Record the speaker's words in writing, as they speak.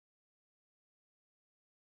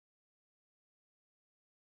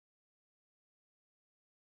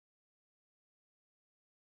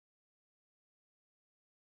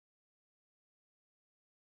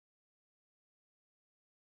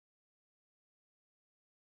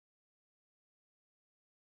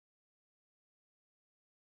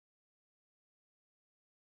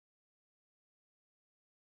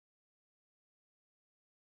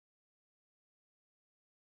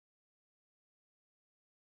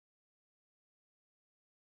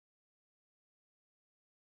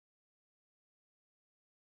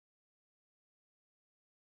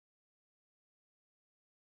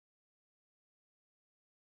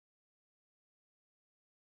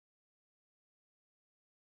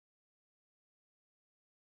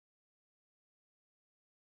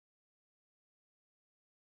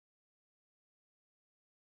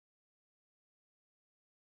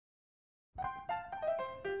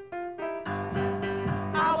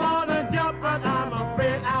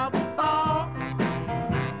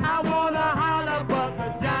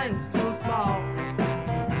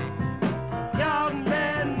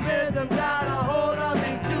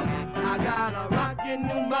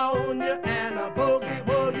pneumonia and a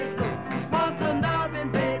boogie-woogie flu. Monster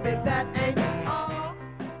loving, baby, that ain't all.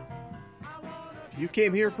 If you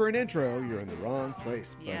came here for an intro, you're in the wrong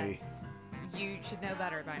place, buddy. Yes. You should know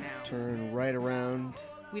better by now. Turn right around.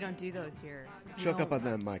 We don't do those here. Choke up on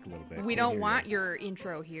that mic a little bit. We don't want your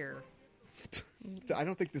intro here. I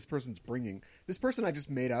don't think this person's bringing... This person I just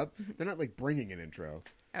made up, they're not, like, bringing an intro.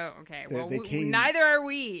 Oh, okay. They came, neither are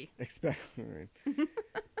we. All right.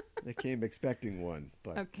 They came expecting one,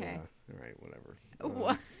 but... Okay. All right, whatever.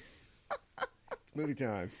 What? It's movie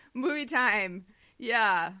time. Movie time.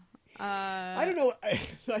 Yeah. I don't know.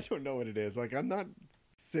 I don't know what it is. Like, I'm not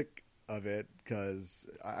sick of it, because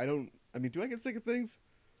I don't... I mean, do I get sick of things?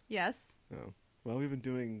 Yes. Oh. Well, we've been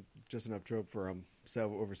doing Just Enough Trope for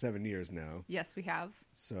over 7 years now. Yes, we have.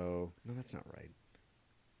 So, no, that's not right.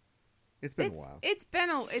 It's been a while.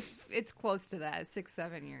 It's close to that.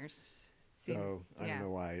 6-7 years. So, I don't know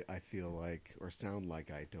why I feel like, or sound like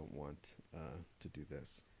I don't want to do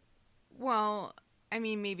this. Well, I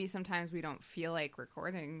mean, maybe sometimes we don't feel like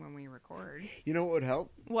recording when we record. You know what would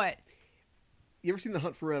help? What? You ever seen The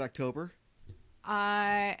Hunt for Red October?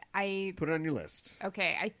 I Put it on your list.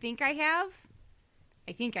 Okay, I think I have.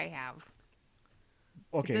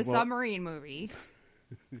 Okay, it's a submarine movie.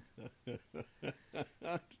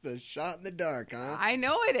 Just a shot in the dark, huh? I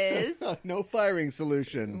know it is. No firing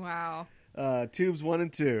solution. Wow. Tubes 1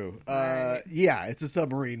 and 2. Right. Yeah, it's a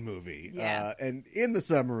submarine movie. Yeah. And in the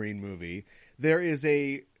submarine movie, there is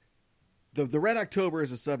the Red October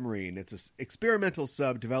is a submarine. It's an experimental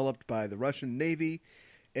sub developed by the Russian Navy,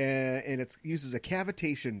 and it uses a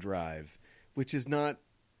cavitation drive, which is not,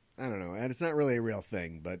 I don't know, and it's not really a real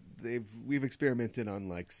thing, but we've experimented on,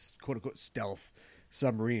 like, quote unquote stealth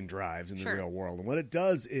submarine drives in the real world. And what it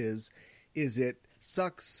does is it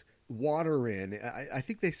sucks water in. I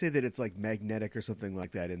think they say that it's like magnetic or something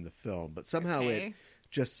like that in the film, but somehow it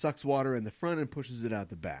just sucks water in the front and pushes it out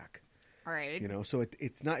the back. All right. You know, so it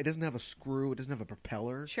doesn't have a screw, it doesn't have a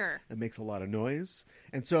propeller. Sure. It makes a lot of noise.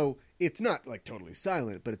 And so it's not like totally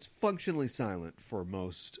silent, but it's functionally silent for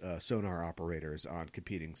most sonar operators on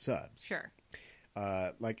competing subs. Sure.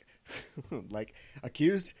 Like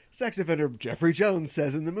accused sex offender Jeffrey Jones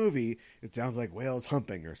says in the movie, it sounds like whales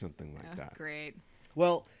humping or something like that. Great.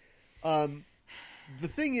 Well, the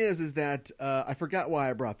thing is that I forgot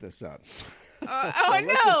why I brought this up. No! Let's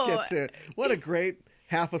just get to it. What a great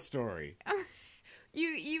half a story.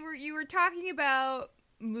 You were talking about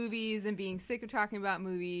movies and being sick of talking about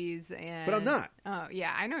movies, and but I'm not. Oh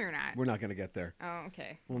yeah, I know you're not. We're not going to get there. Oh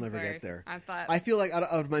okay. We'll never get there. I feel like out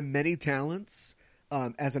of my many talents,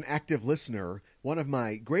 as an active listener, one of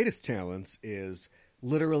my greatest talents is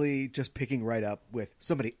literally just picking right up with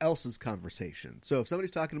somebody else's conversation. So if somebody's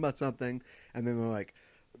talking about something and then they're like,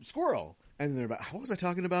 squirrel, and they're about, what was I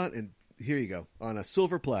talking about? And here you go, on a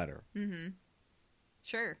silver platter. Mm-hmm.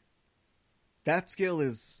 Sure. That skill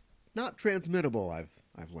is not transmittable,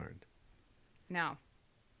 I've learned. No,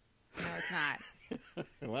 it's not.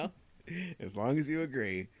 Well, as long as you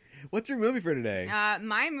agree. What's your movie for today?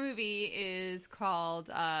 My movie is called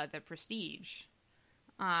The Prestige.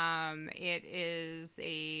 It is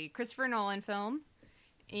a Christopher Nolan film,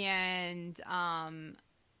 and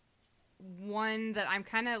one that I'm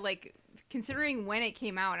kind of like, considering when it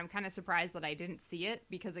came out, I'm kind of surprised that I didn't see it,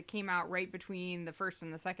 because it came out right between the first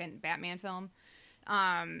and the second Batman film.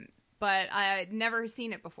 But I'd never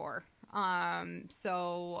seen it before.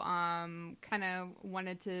 So kind of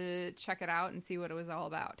wanted to check it out and see what it was all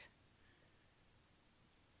about.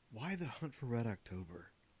 Why The Hunt for Red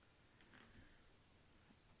October?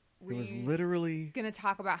 It was literally going to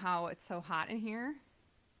talk about how it's so hot in here.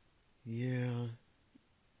 Yeah.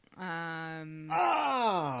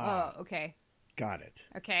 Oh, okay. Got it.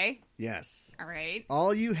 Okay. Yes. All right.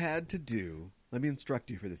 All you had to do, let me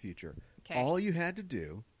instruct you for the future. Okay. All you had to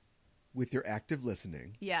do with your active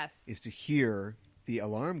listening, yes, is to hear the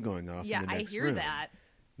alarm going off in the next room. I hear that.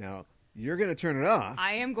 Now, you're going to turn it off.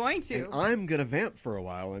 I am going to. And I'm going to vamp for a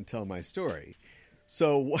while and tell my story.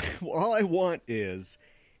 So all I want is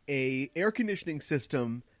a air conditioning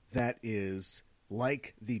system that is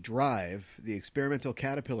like the drive, the experimental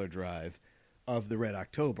caterpillar drive of the Red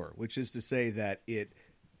October, which is to say that it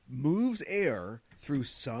moves air through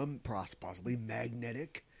some possibly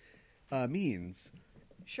magnetic means,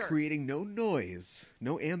 sure, creating no noise,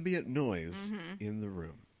 no ambient noise in the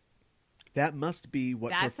room. That must be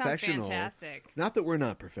what professional... Sounds fantastic. Not that we're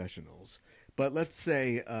not professionals, but let's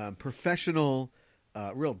say professional,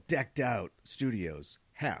 real decked out studios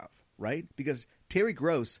have, right? Because Terry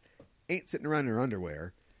Gross ain't sitting around in her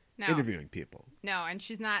underwear interviewing people. No, and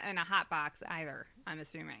she's not in a hot box either, I'm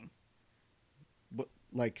assuming. But,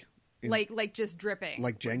 like like just dripping,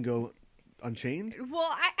 like Django Unchained. Well,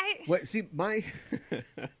 I Wait, see,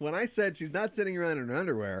 when I said she's not sitting around in her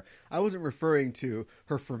underwear, I wasn't referring to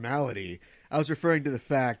her formality. I was referring to the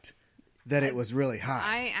fact that it was really hot.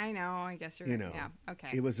 I know. I guess you're right. Yeah. Okay.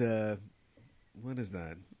 It was what is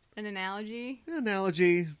that? An analogy. An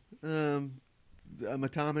analogy. A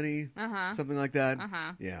metomony. Something like that.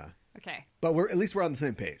 Yeah. Okay. But at least we're on the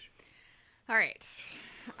same page. All right.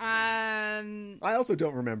 I also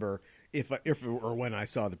don't remember if or when I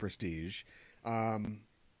saw The Prestige.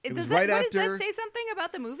 It was right after. Does that say something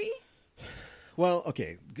about the movie? Well,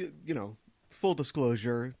 okay, full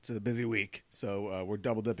disclosure, it's a busy week, so we're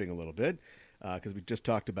double dipping a little bit because we just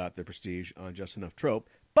talked about The Prestige on Just Enough Trope,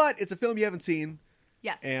 but it's a film you haven't seen.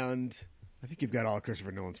 Yes. And I think you've got all of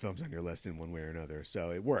Christopher Nolan's films on your list in one way or another,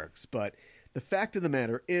 so it works. But the fact of the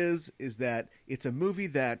matter is that it's a movie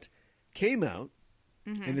that came out,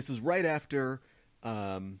 and this was right after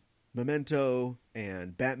Memento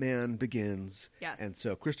and Batman Begins. Yes. And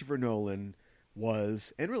so Christopher Nolan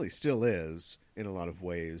was, and really still is, in a lot of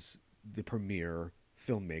ways, the premier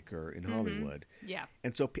filmmaker in Hollywood. Yeah.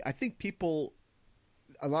 And so I think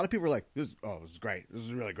a lot of people are like, this is great. This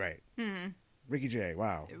is really great. Ricky Jay,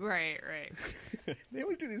 wow. Right. They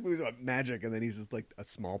always do these movies about magic, and then he's just like a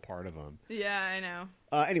small part of them. Yeah, I know.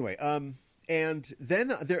 Anyway, and then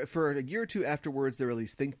for a year or two afterwards, there were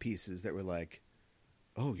these think pieces that were like,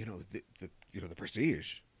 oh, the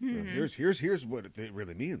Prestige. Here's what it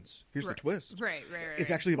really means. Here's the twist. Right. It's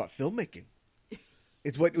actually about filmmaking.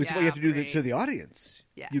 It's what you have to do to the audience.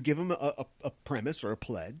 Yeah. You give them a premise or a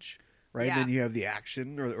pledge, right? Yeah. And then you have the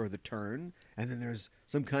action or the turn, and then there's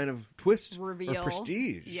some kind of twist reveal or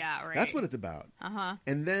prestige. Yeah, right. That's what it's about.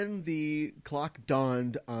 And then the clock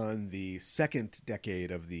dawned on the second decade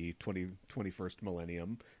of the 21st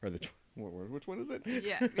millennium, or which one is it?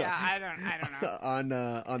 Yeah, I don't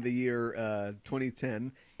know. on the year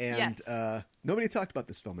 2010, and Yes. Nobody talked about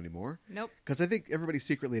this film anymore. Nope. Because I think everybody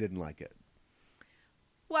secretly didn't like it.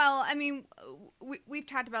 Well, I mean, we've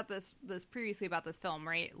talked about this previously about this film,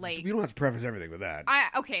 right? Like, We don't have to preface everything with that.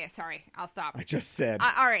 Okay, sorry, I'll stop. I just said.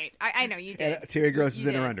 All right, I know you did. And Terry Gross is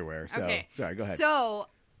in her did. underwear. So Okay. sorry, go ahead. So,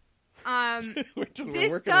 we're this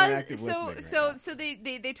working on does active listening right now. so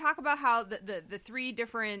they talk about how the three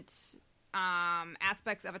different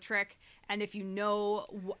aspects of a trick, and if you know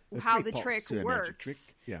There's how three the trick parts to a magic works, trick.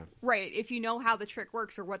 Yeah. right? If you know how the trick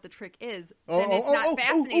works or what the trick is, Oh, then it's not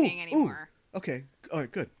fascinating anymore. Okay. All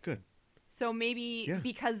right. Good. So maybe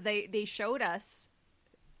because they showed us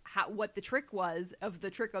what the trick was of the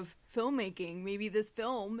trick of filmmaking, maybe this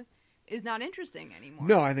film is not interesting anymore.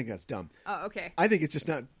 No, I think that's dumb. Oh, okay. I think it's just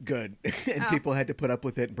not good, and people had to put up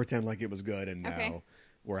with it and pretend like it was good, and now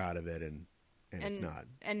we're out of it, and it's not.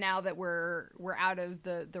 And now that we're out of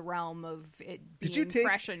the realm of it being Did you take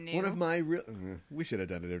fresh and new. one of my we should have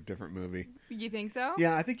done it in a different movie. You think so?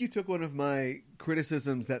 Yeah, I think you took one of my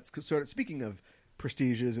criticisms that's sort of, speaking of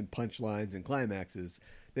prestiges and punchlines and climaxes,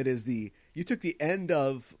 that is you took the end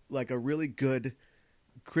of like a really good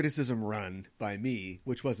criticism run by me,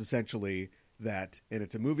 which was essentially that, and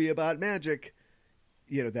it's a movie about magic,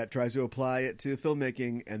 that tries to apply it to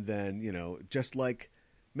filmmaking, and then, just like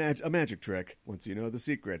a magic trick, once you know the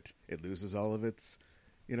secret, it loses all of its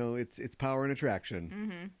power and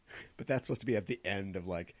attraction. But that's supposed to be at the end of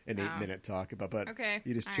like an 8-minute talk about, but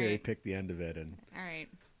you just cherry pick the end of it. And all right,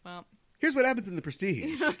 well, here's what happens in The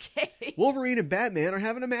Prestige. Okay. Wolverine and Batman are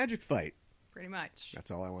having a magic fight. Pretty much.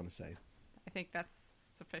 That's all I want to say. I think that's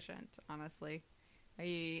sufficient, honestly.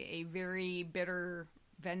 A very bitter,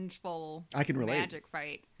 vengeful I can relate. magic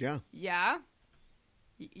fight. Yeah. Yeah?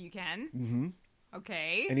 You can? Mm-hmm.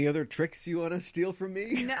 Okay. Any other tricks you want to steal from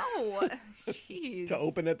me? No. Jeez. To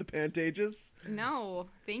open at the Pantages? No,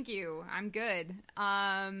 thank you. I'm good.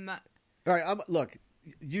 All right, look,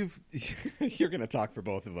 you're going to talk for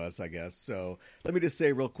both of us, I guess. So let me just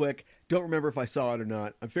say real quick, don't remember if I saw it or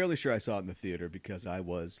not. I'm fairly sure I saw it in the theater because I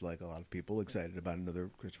was, like a lot of people, excited about another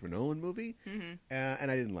Christopher Nolan movie,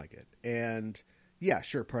 and I didn't like it. And yeah,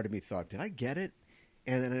 sure, part of me thought, did I get it?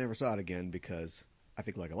 And then I never saw it again because I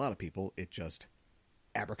think, like a lot of people, it just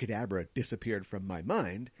abracadabra disappeared from my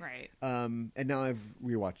mind. Right. And now I've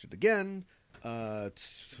rewatched it again,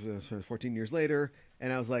 14 years later,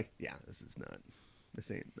 and I was like, yeah, this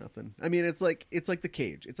ain't nothing. I mean, it's like the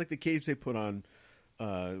cage. It's like the cage they put on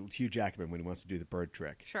Hugh Jackman when he wants to do the bird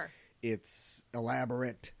trick. Sure. It's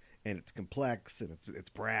elaborate and it's complex and it's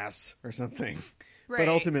brass or something. Right. But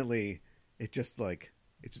ultimately, it's just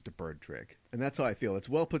a bird trick, and that's how I feel. It's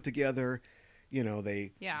well put together.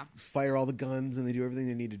 They fire all the guns and they do everything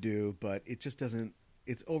they need to do, but it just doesn't.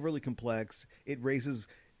 It's overly complex. It raises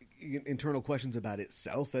internal questions about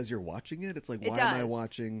itself as you're watching it. It's like, It why am I does.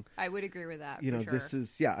 watching? I would agree with that. You know, for sure. this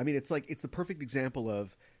is I mean, it's the perfect example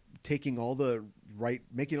of making all the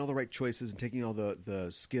right choices and taking all the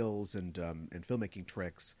skills and filmmaking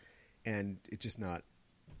tricks, and it's just not.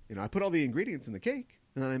 You know, I put all the ingredients in the cake,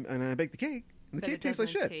 and I bake the cake, and the But cake it tastes like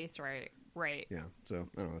doesn't shit. taste right. Yeah, so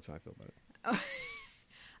I don't know. That's how I feel about it. Oh.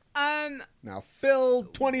 Now fill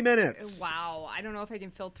 20 minutes. Wow, I don't know if I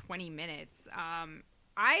can fill 20 minutes.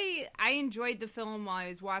 I enjoyed the film while I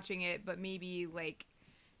was watching it, but maybe like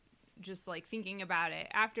just like thinking about it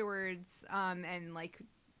afterwards, and like,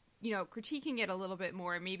 you know, critiquing it a little bit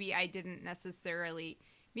more. Maybe I didn't necessarily.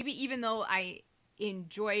 Maybe even though I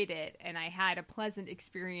enjoyed it and I had a pleasant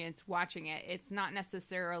experience watching it, it's not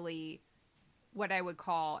necessarily what I would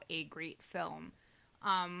call a great film.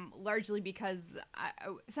 Largely because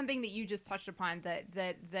something that you just touched upon,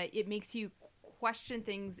 that it makes you question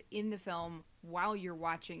things in the film while you're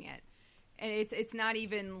watching it, and it's not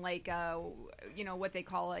even like you know, what they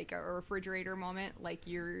call like a refrigerator moment. Like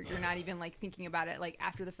you're not even like thinking about it like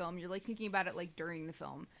after the film. You're like thinking about it like during the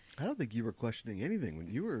film. I don't think you were questioning anything when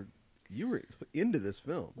you were into this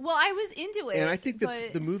film. Well, I was into it, And I think that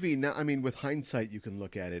but... the movie now, I mean, with hindsight, you can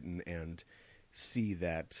look at it and see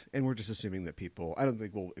that, and we're just assuming that people, I don't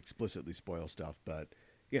think we'll explicitly spoil stuff, but,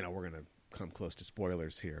 you know, we're going to come close to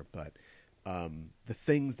spoilers here, but the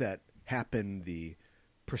things that happen, the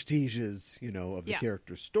prestiges, you know, of the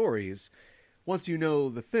characters' stories, once you know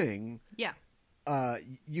the thing,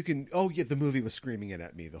 you can, the movie was screaming it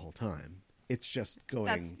at me the whole time. It's just going,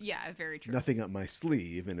 That's very true. Nothing up my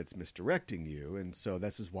sleeve, and it's misdirecting you. And so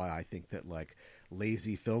this is why I think that like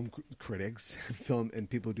lazy film critics, and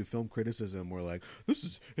people who do film criticism were like, this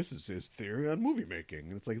is his theory on movie making.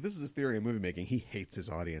 And it's like, this is his theory on movie making. He hates his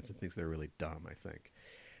audience and thinks they're really dumb, I think.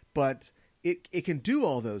 But it can do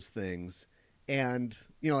all those things, and,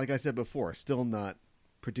 you know, like I said before, still not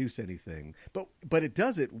produce anything. But it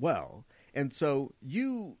does it well. And so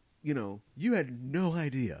you had no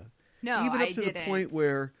idea. No, even up I to didn't. the point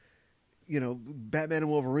where, you know, Batman and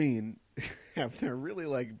Wolverine have their really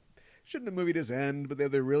like, shouldn't the movie just end? But they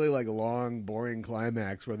have their really like long, boring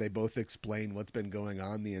climax where they both explain what's been going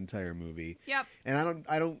on the entire movie. Yep. And I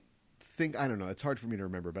don't know. It's hard for me to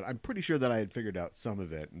remember, but I'm pretty sure that I had figured out some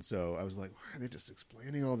of it. And so I was like, why are they just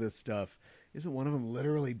explaining all this stuff? Isn't one of them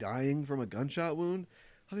literally dying from a gunshot wound?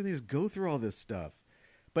 How can they just go through all this stuff?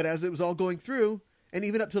 But as it was all going through, and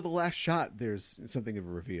even up to the last shot, there's something of a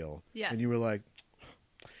reveal. Yes. And you were like,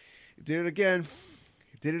 you did it again.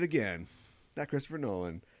 You did it again. Not Christopher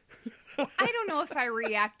Nolan. I don't know if I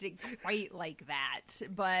reacted quite like that,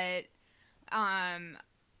 but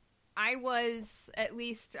I was, at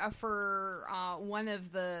least for one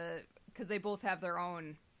of the, because they both have their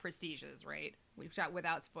own prestiges, right? We've shot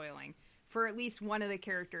without spoiling. For at least one of the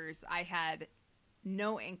characters, I had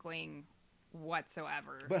no inkling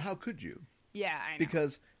whatsoever. But how could you? Yeah, I know.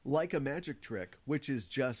 Because like a magic trick, which is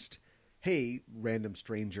just, hey, random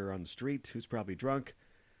stranger on the street who's probably drunk.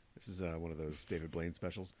 This is one of those David Blaine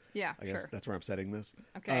specials. Yeah, I guess sure. that's where I'm setting this.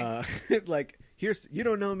 Okay. Like, you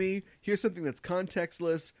don't know me. Here's something that's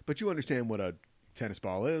contextless, but you understand what a tennis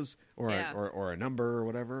ball is, or a number or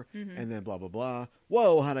whatever, and then blah, blah, blah.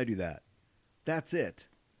 Whoa, how'd I do that? That's it.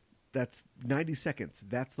 That's 90 seconds.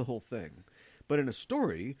 That's the whole thing. But in a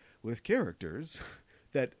story with characters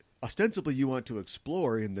that ostensibly you want to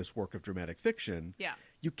explore in this work of dramatic fiction,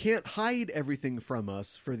 you can't hide everything from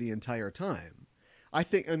us for the entire time. I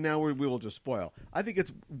think, and now we will just spoil, I think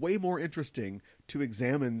it's way more interesting to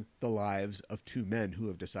examine the lives of two men who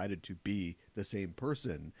have decided to be the same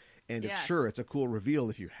person. And it's a cool reveal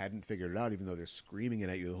if you hadn't figured it out, even though they're screaming it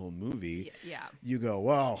at you the whole movie. Yeah. You go,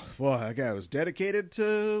 wow, that guy was dedicated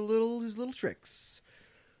to his little tricks.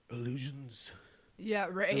 Illusions. Yeah,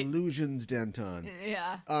 right. Illusions, Danton.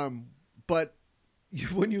 Yeah. But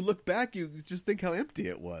when you look back, you just think how empty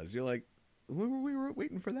it was. You're like, we were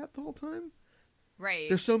waiting for that the whole time? Right.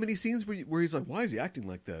 There's so many scenes where he's like, why is he acting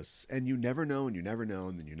like this? And you never know, and you never know,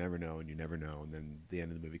 and then you never know, and you never know, and then the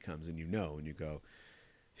end of the movie comes, and you know, and you go,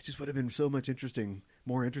 it just would have been so much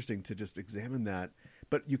more interesting to just examine that.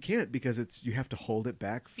 But you can't, because you have to hold it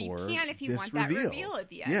back for you can if you this want reveal. that reveal at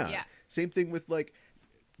the end. Yeah. Same thing with like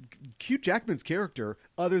Hugh Jackman's character,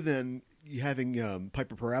 other than having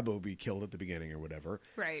Piper Perabo be killed at the beginning or whatever,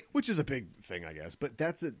 right? Which is a big thing, I guess. But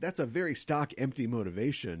that's a very stock, empty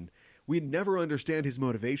motivation. We never understand his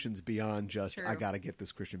motivations beyond just, I got to get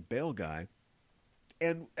this Christian Bale guy.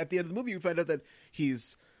 And at the end of the movie, you find out that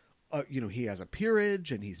he's, he has a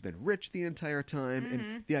peerage and he's been rich the entire time. Mm-hmm.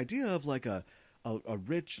 And the idea of like a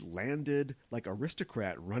rich, landed, like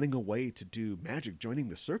aristocrat running away to do magic, joining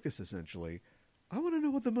the circus essentially. I want to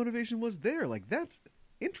know what the motivation was there. Like, that's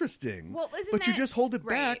interesting. Well, but you just hold it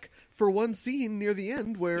right. back for one scene near the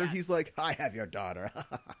end where Yes. he's like, I have your daughter.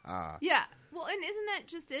 Yeah. Well, and isn't that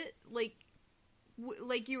just it? Like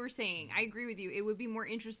you were saying, I agree with you. It would be more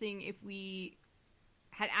interesting if we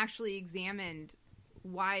had actually examined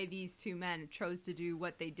why these two men chose to do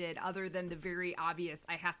what they did, other than the very obvious,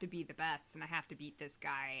 I have to be the best and I have to beat this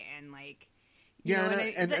guy, and like, you know,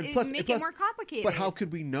 and it plus, make plus, it more complicated. But how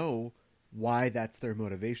could we know why that's their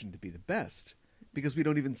motivation to be the best? Because we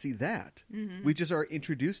don't even see that. Mm-hmm. We just are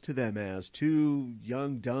introduced to them as two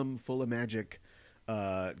young, dumb, full of magic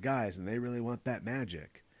guys, and they really want that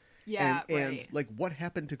magic. Yeah, and like, what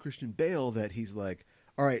happened to Christian Bale that he's like,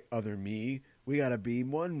 all right, other me, we gotta be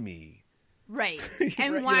one me. Right.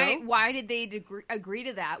 And Right, why did they agree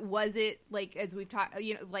to that? Was it, like, as we've talked,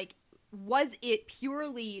 like, was it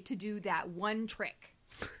purely to do that one trick?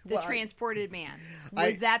 The transported man.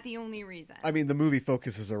 Was that the only reason? I mean, the movie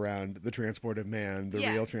focuses around the transported man, the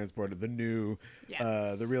real transported, the new,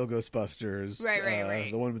 the real Ghostbusters,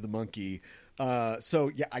 right. the one with the monkey.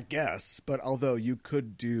 So, yeah, I guess. But although you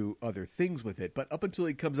could do other things with it. But up until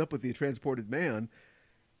he comes up with the transported man,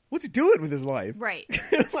 what's he doing with his life? Right.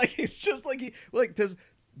 Like, it's just like,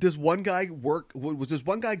 does one guy work? Does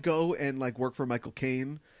one guy go and like work for Michael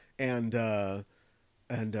Caine and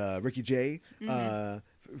Ricky Jay? Mm-hmm.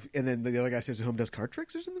 And then the other guy stays at home, does card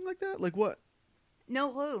tricks or something like that? Like what? No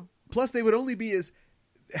clue. Plus, they would only be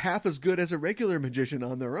half as good as a regular magician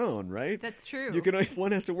on their own, right? That's true. You can, if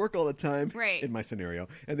one has to work all the time, right, in my scenario,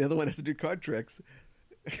 and the other one has to do card tricks.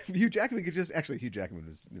 Hugh Jackman could Hugh Jackman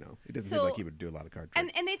was, it doesn't seem like he would do a lot of card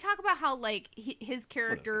tricks. And they talk about how, like, his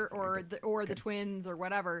character the twins or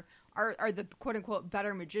whatever are the quote unquote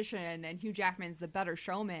better magician, and Hugh Jackman's the better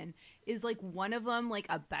showman. Is like one of them like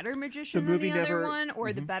a better magician than the other one,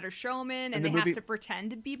 or the better showman, and they have to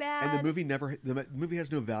pretend to be bad? And the movie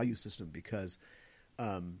has no value system because,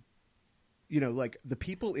 like the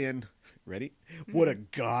people in ready. Would a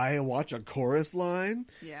guy watch a chorus line?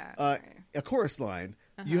 Yeah, a chorus line.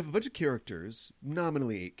 You have a bunch of characters,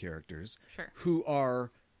 nominally 8 characters, who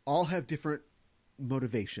all have different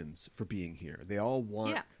motivations for being here. They all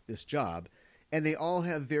want this job, and they all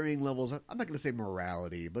have varying levels. I'm not going to say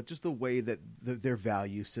morality, but just the way that their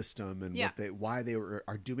value system and why they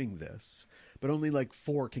are doing this. But only like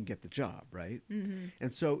 4 can get the job, right? Mm-hmm.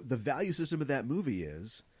 And so the value system of that movie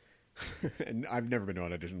is. And I've never been to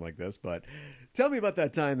an audition like this, but tell me about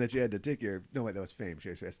that time that you had to take your... No, wait, that was Fame. She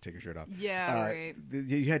has to take her shirt off. Yeah, right.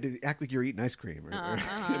 You had to act like you're eating ice cream.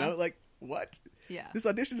 Or, like, what? Yeah. This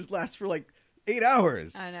audition just lasts for like 8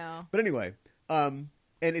 hours. I know. But anyway, and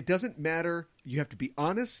it doesn't matter. You have to be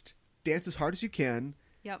honest, dance as hard as you can.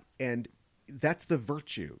 Yep. And that's the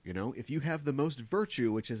virtue, If you have the most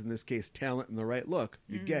virtue, which is in this case talent and the right look,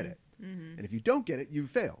 you get it. Mm-hmm. And if you don't get it, you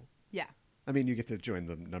fail. Yeah. I mean, you get to join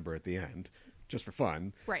the number at the end, just for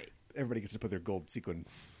fun. Right. Everybody gets to put their gold sequin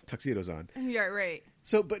tuxedos on. Yeah, right.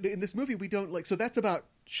 So, but in this movie, we don't like... So that's about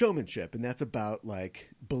showmanship, and that's about, like,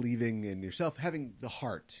 believing in yourself, having the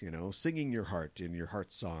heart, singing your heart in your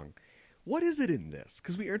heart song. What is it in this?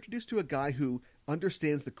 Because we are introduced to a guy who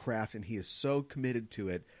understands the craft, and he is so committed to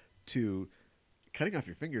it, to cutting off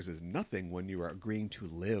your fingers is nothing when you are agreeing to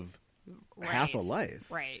live half a life.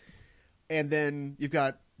 Right. And then you've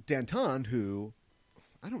got Danton, who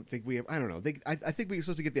I don't think we have. I don't know. I think we're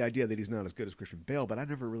supposed to get the idea that he's not as good as Christian Bale, but I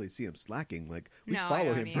never really see him slacking. Like, we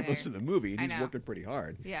follow him for most of the movie, and he's working pretty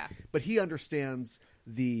hard. Yeah. But he understands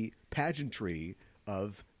the pageantry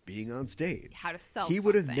of being on stage. How to sell He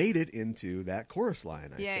would have made it into that chorus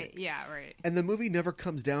line, I think. Yeah, right. And the movie never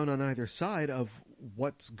comes down on either side of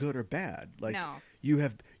what's good or bad. Like,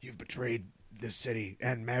 you've betrayed this city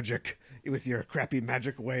and magic with your crappy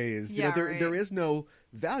magic ways. There is no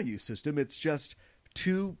value system. It's just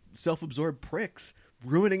 2 self-absorbed pricks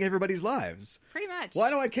ruining everybody's lives. Pretty much. Why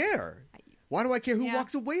do I care? Why do I care who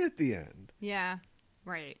walks away at the end? Yeah,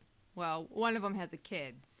 right. Well, one of them has a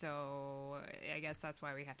kid, so I guess that's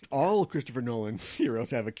why we have to... All Christopher Nolan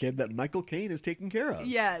heroes have a kid that Michael Caine is taking care of.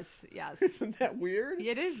 Yes. Isn't that weird?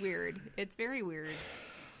 It is weird. It's very weird.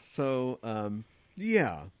 So,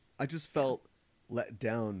 I just felt let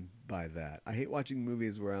down by that. I hate watching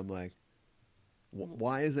movies where I'm like,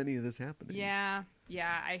 why is any of this happening? Yeah,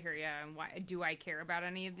 I hear you. And why do I care about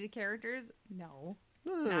any of the characters? No,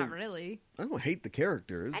 not really. I don't hate the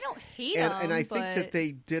characters. I don't hate them, and I think that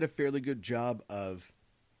they did a fairly good job of.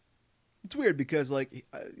 It's weird because, like,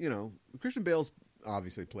 Christian Bale's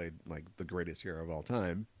obviously played like the greatest hero of all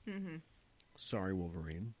time. Mm-hmm. Sorry,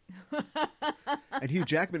 Wolverine. And Hugh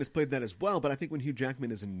Jackman has played that as well. But I think when Hugh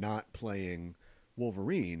Jackman is not playing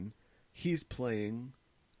Wolverine, he's playing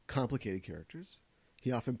complicated characters.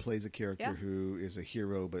 He often plays a character Yeah. who is a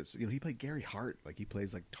hero, but he played Gary Hart. Like he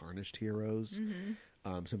plays like tarnished heroes.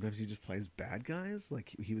 Mm-hmm. Sometimes he just plays bad guys.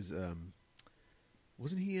 Like he was,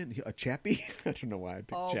 wasn't he in a Chappie? I don't know why I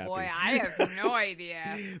picked Oh Chappie. boy, I have no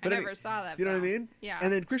idea. But I I never mean, saw that. You know what I film. mean? Yeah.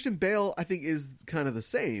 And then Christian Bale, I think, is kind of the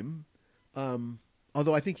same.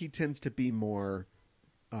 Although I think he tends to be more,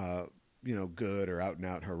 good or out and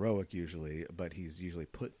out heroic usually, but he's usually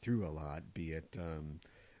put through a lot, be it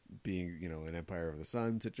being, an Empire of the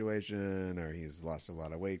Sun situation, or he's lost a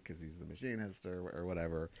lot of weight because he's the machinist or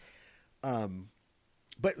whatever.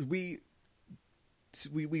 But I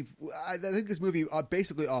think this movie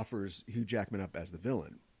basically offers Hugh Jackman up as the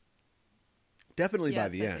villain. Definitely by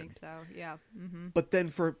the I end. think so. Yeah. Mm-hmm. But then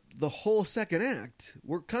for the whole second act,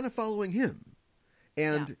 we're kind of following him.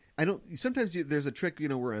 And sometimes there's a trick,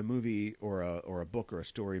 where a movie or a book or a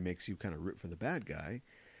story makes you kind of root for the bad guy.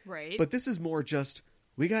 Right. But this is more just,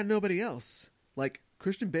 we got nobody else. Like,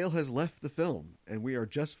 Christian Bale has left the film, and we are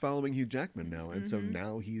just following Hugh Jackman now. And so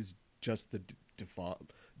now he's just the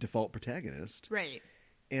default protagonist. Right.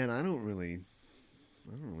 And I don't really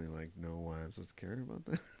know why I'm supposed to care about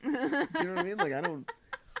that. Do you know what I mean? Like, I don't.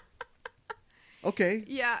 Okay.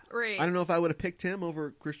 Yeah. Right. I don't know if I would have picked him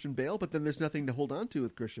over Christian Bale, but then there's nothing to hold on to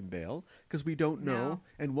with Christian Bale because we don't know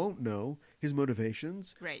and won't know his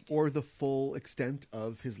motivations or the full extent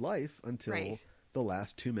of his life until the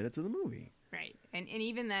last 2 minutes of the movie. Right. And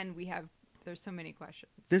even then there's so many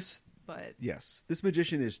questions. This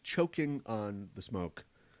magician is choking on the smoke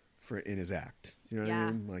in his act. You know what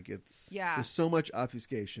I mean? Like there's so much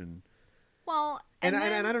obfuscation. Well, and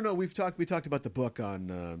I don't know. We talked about the book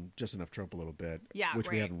on Just Enough Trope a little bit, which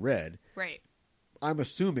we haven't read. Right. I'm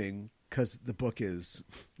assuming because the book it's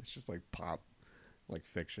just like pop, like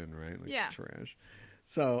fiction, right? Like trash.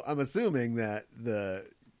 So I'm assuming that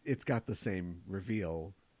it's got the same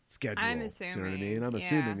reveal schedule. I'm assuming. Do you know what I mean? I'm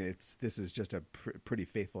assuming this is just a pretty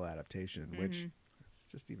faithful adaptation, which it's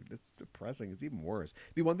depressing. It's even worse.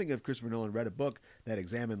 It'd be one thing if Christopher Nolan read a book that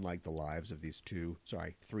examined like the lives of these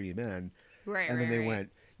three men. Right, and then they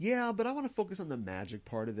went, yeah, but I want to focus on the magic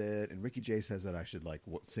part of it. And Ricky Jay says that I should like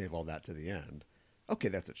save all that to the end. Okay,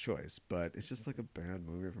 that's a choice, but it's just like a bad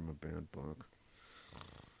movie from a bad book.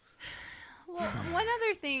 Well, one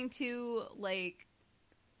other thing too,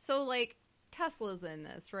 Tesla's in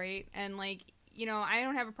this, right? And I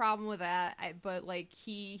don't have a problem with that. But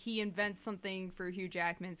he invents something for Hugh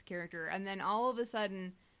Jackman's character, and then all of a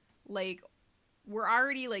sudden, we're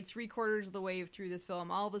already 3/4 of the way through this film.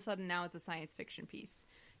 All of a sudden now it's a science fiction piece.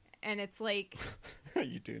 And it's like... Are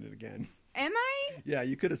you doing it again? Am I? Yeah,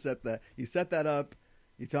 you could have set that. You set that up.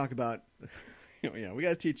 You talk about... we got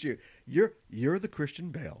to teach you. You're the Christian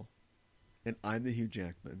Bale, and I'm the Hugh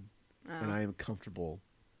Jackman. Oh. And I am comfortable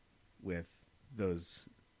with those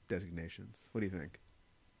designations. What do you think?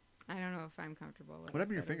 I don't know if I'm comfortable with it. What happened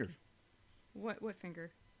to your finger? What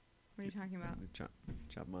finger? What are you talking about? Chop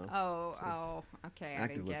them off. Oh, okay. I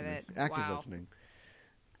didn't get it. Active listening.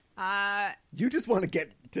 You just want to get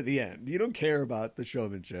to the end. You don't care about the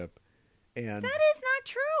showmanship. And that is not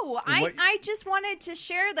true. I just wanted to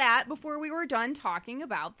share that before we were done talking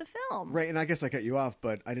about the film. Right, and I guess I cut you off,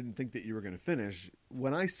 but I didn't think that you were going to finish.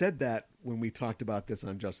 When I said that, when we talked about this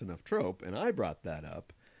on Just Enough Trope, and I brought that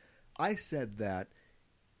up, I said that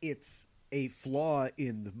it's a flaw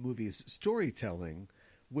in the movie's storytelling,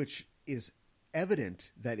 which is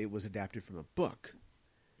evident that it was adapted from a book.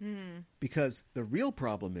 Mm. Because the real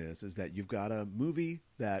problem is that you've got a movie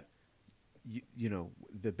that,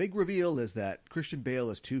 the big reveal is that Christian Bale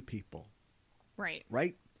is two people. Right.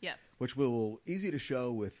 Right? Yes. Which will easy to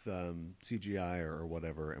show with CGI or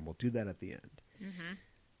whatever, and we'll do that at the end. Mm-hmm.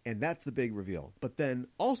 And that's the big reveal. But then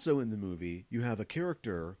also in the movie, you have a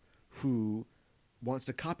character who wants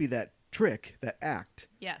to copy that trick, that act.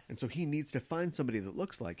 Yes. And so he needs to find somebody that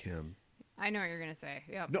looks like him. I know what you're going to say.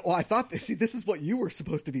 Yep. No, I thought this is what you were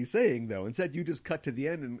supposed to be saying, though. Instead, you just cut to the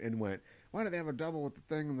end and went, why do they have a double with the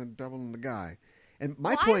thing and then double in the guy? And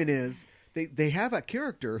my point is, they have a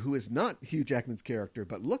character who is not Hugh Jackman's character,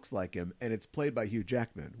 but looks like him, and it's played by Hugh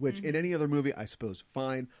Jackman, which in any other movie, I suppose,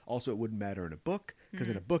 fine. Also, it wouldn't matter in a book, because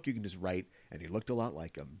in a book, you can just write, and he looked a lot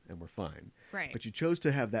like him, and we're fine. Right. But you chose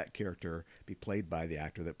to have that character be played by the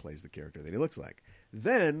actor that plays the character that he looks like.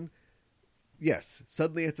 Then, yes,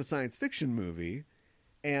 suddenly it's a science fiction movie,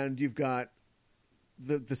 and you've got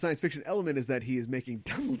the science fiction element is that he is making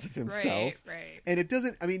doubles of himself. Right. And it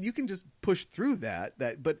doesn't, I mean, you can just push through that,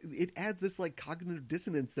 but it adds this like cognitive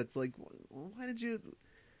dissonance that's like, why'd you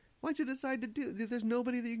decide to do, there's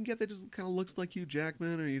nobody that you can get that just kind of looks like Hugh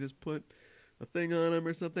Jackman, or you just put a thing on him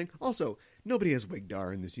or something. Also, nobody has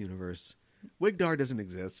Wigdar in this universe. Wigdar doesn't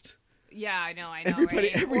exist. Yeah, I know. Everybody,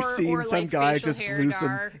 right? every or, scene, or some like guy facial just hair glues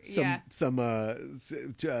dar. some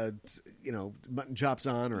mutton chops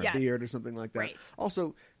on, or Yes. a beard or something like that. Right.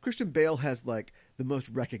 Also, Christian Bale has like the most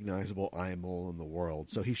recognizable eye mole in the world,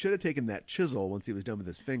 so he should have taken that chisel once he was done with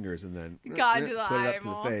his fingers and then Got to the put it eye up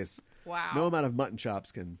mole. to the face. Wow. No amount of mutton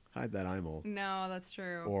chops can hide that eye mole, No, that's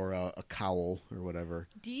true. or a cowl or whatever.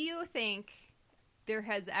 Do you think there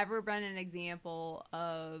has ever been an example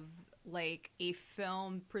of like a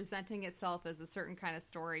film presenting itself as a certain kind of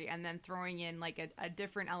story and then throwing in like a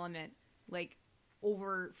different element, like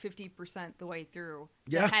over 50% the way through,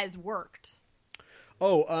 that has worked?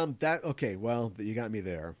 Oh, okay. Well, you got me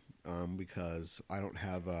there, because I don't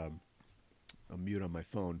have a mute on my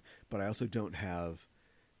phone, but I also don't have.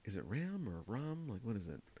 Is it RAM or ROM? Like, what is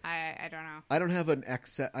it? I don't know. I don't have an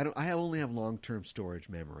excess. I only have long-term storage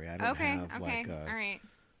memory. I don't have like. All right.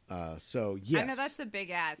 So yes, I know that's a big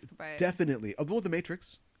ask, but definitely. Oh, well, The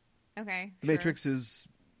Matrix. Okay. The Matrix is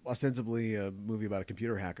ostensibly a movie about a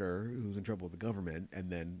computer hacker who's in trouble with the government, and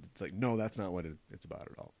then it's like, no, that's not what it's about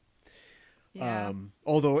at all. Yeah.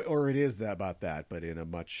 Or it is about that, but in a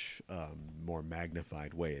much more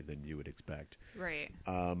magnified way than you would expect. Right.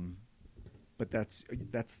 But that's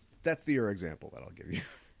your example that I'll give you.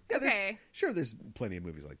 Yeah, Okay. There's plenty of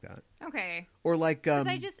movies like that. Okay. Or like, 'Cause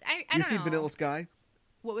I you don't seen know. Vanilla Sky?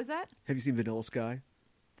 What was that? Have you seen Vanilla Sky?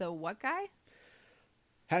 The what guy?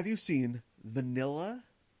 Have you seen Vanilla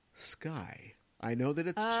Sky? I know that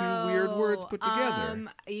it's two weird words put together.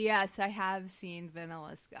 Yes, I have seen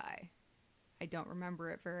Vanilla Sky. I don't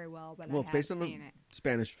remember it very well, but Well, I it's based have on seen a it.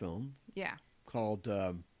 Spanish film Yeah. called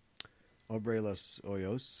Obre los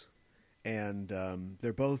Hoyos, and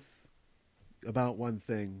they're both about one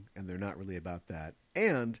thing, and they're not really about that.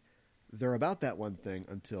 And they're about that one thing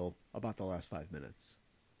until about the last 5 minutes.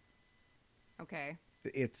 Okay.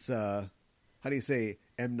 It's how do you say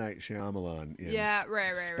M. Night Shyamalan in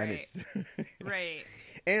Right. Spanish? Right.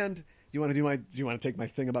 And do you want to take my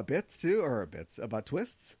thing about bits too, or bits about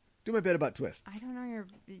twists? Do my bit about twists. I don't know.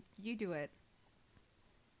 You do it.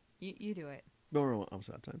 You do it. No, we're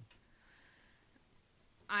almost out of time.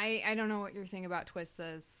 I don't know what your thing about twists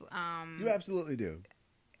is. You absolutely do.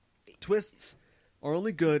 Twists are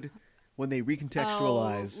only good when they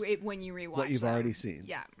recontextualize when you rewatch what you've them. already seen.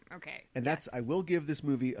 Yeah. Okay. And yes. I will give this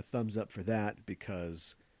movie a thumbs up for that,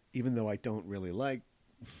 because even though I don't really like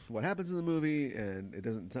what happens in the movie and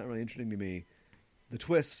it's not really interesting to me, the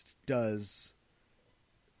twist does,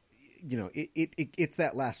 it's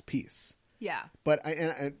that last piece. Yeah. But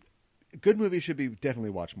a good movie should be definitely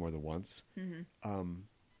watched more than once. Mm-hmm.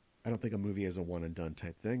 I don't think a movie is a one and done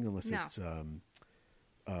type thing unless No. it's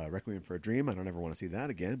Requiem for a Dream. I don't ever want to see that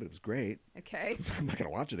again, but it was great. Okay. I'm not going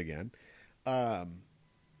to watch it again.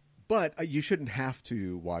 But you shouldn't have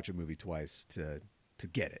to watch a movie twice to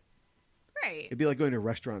get it. Right. It'd be like going to a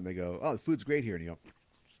restaurant and they go, "Oh, the food's great here," and you go,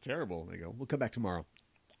 "It's terrible." And they go, "We'll come back tomorrow."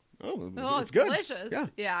 Oh, it's good. delicious. Yeah.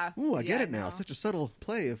 Yeah. Ooh, I get Yeah, it now. no. Such a subtle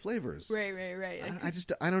play of flavors. Right.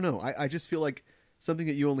 I don't know. I just feel like something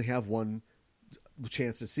that you only have one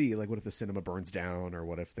chance to see. Like, what if the cinema burns down, or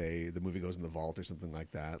what if the movie goes in the vault, or something like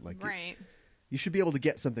that? Like, Right. you should be able to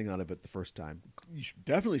get something out of it the first time. You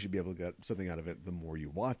definitely should be able to get something out of it the more you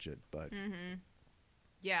watch it. But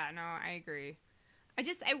Yeah. No, I agree.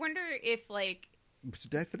 I wonder if like. So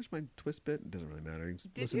did I finish my twist bit? It doesn't really matter.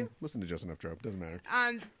 Listen to Just Enough Trope. Doesn't matter.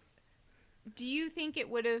 Do you think it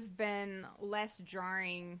would have been less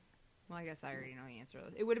jarring? Well, I guess I already know the answer to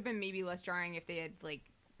this. It would have been maybe less jarring if they had like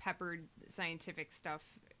peppered scientific stuff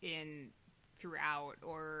in throughout,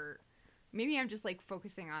 or maybe I'm just like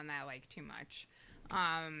focusing on that like too much.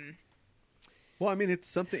 Well, I mean, it's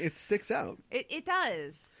something. It sticks out. It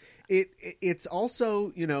does. It's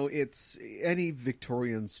also, it's any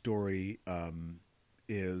Victorian story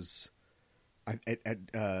is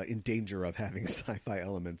in danger of having sci-fi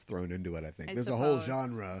elements thrown into it. I think there's a whole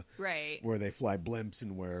genre right where they fly blimps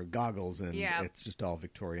and wear goggles, and it's just all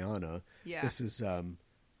Victoriana. Yeah. This is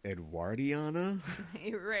Edwardiana.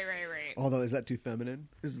 right. Although, is that too feminine?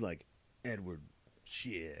 This is like Edward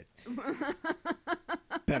shit.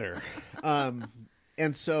 Better.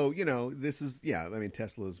 And so, this is, I mean,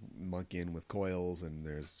 Tesla's monkeying with coils, and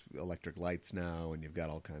there's electric lights now, and you've got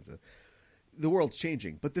all kinds of... The world's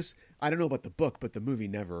changing. But this, I don't know about the book, but the movie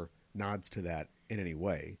never nods to that in any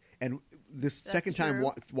way. And this second time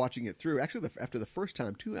watching it through, actually, after the first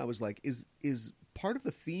time, too, I was like, is part of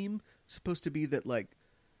the theme supposed to be that, like,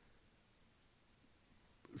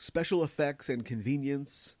 special effects and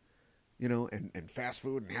convenience... and fast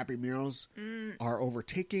food and Happy Meals are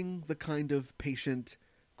overtaking the kind of patient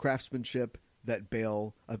craftsmanship that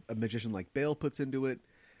Bale, a magician like Bale, puts into it.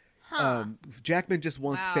 Huh. Jackman just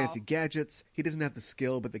wants Wow. fancy gadgets. He doesn't have the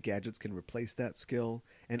skill, but the gadgets can replace that skill.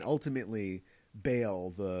 And ultimately,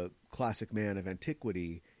 Bale, the classic man of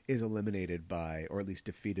antiquity, is eliminated by, or at least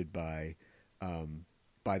defeated by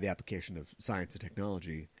the application of science and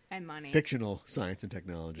technology. And money. Fictional science and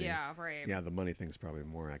technology. Yeah, right. Yeah, the money thing's probably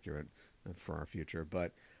more accurate for our future.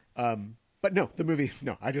 But no, the movie.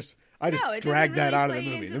 No, I just No, it doesn't dragged that really out of the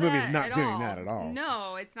play movie. into The movie's that not at doing all. that at all.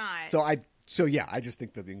 No, it's not. So yeah, I just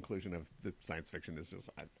think that the inclusion of the science fiction is just.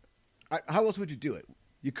 How else would you do it?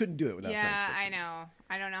 You couldn't do it without science yeah, fiction. I know.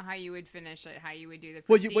 I don't know how you would finish it. How you would do the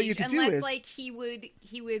Well, prestige. what you could do unless is- like he would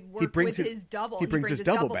work with his double. He brings his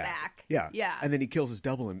double back. Yeah, yeah. and then he kills his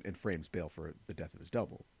double and frames Bale for the death of his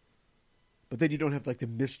double. But then you don't have like the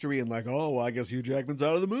mystery and like, oh, well, I guess Hugh Jackman's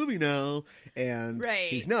out of the movie now, and Right.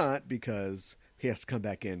 he's not because he has to come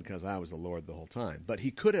back in because I was the Lord the whole time. But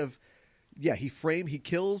he could have, he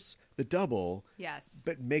kills the double, Yes.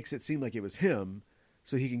 but makes it seem like it was him,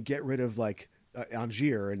 so he can get rid of like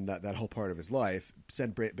Angier and that whole part of his life,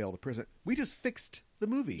 send Bale to prison. We just fixed the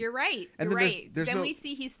movie. You're right. And You're then right. there's then no- we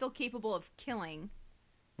see he's still capable of killing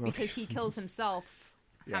because he kills himself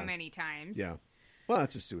Yeah. how many times? Yeah. Well,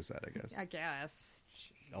 that's just suicide, I guess. I guess.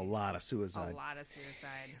 A lot of suicide. A lot of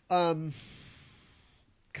suicide.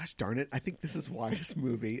 Gosh darn it. I think this is why this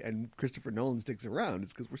movie and Christopher Nolan sticks around.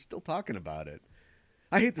 It's because we're still talking about it.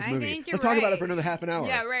 I hate this I movie. think you're Let's talk about right. it for another half an hour.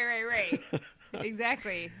 Yeah, right.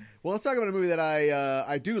 Exactly. Well, let's talk about a movie that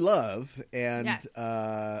I do love and Yes.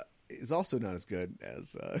 is also not as good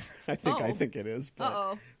as I Oh. think it is. But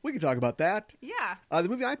Uh-oh. we can talk about that. Yeah. The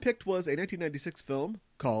movie I picked was a 1996 film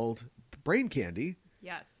called Brain Candy.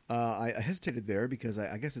 Yes. I hesitated there because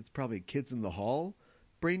I guess it's probably Kids in the Hall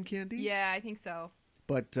Brain Candy. Yeah, I think so.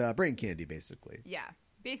 But Brain Candy, basically. Yeah,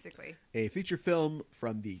 basically. A feature film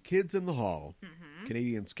from the Kids in the Hall, Mm-hmm.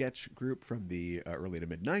 Canadian sketch group from the early to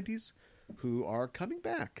mid-90s, who are coming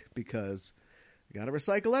back because we got to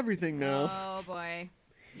recycle everything now. Oh boy.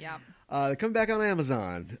 Yep. They're coming back on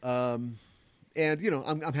Amazon. And,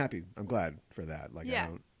 I'm happy. I'm glad for that. Like, Yeah.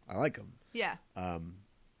 I like them. Yeah.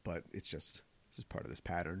 But it's just part of this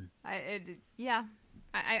pattern.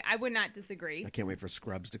 I would not disagree. I can't wait for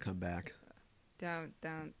Scrubs to come back.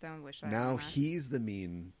 Don't wish that. Now on us. he's the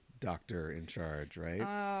mean doctor in charge, right?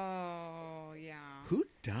 Oh yeah. Who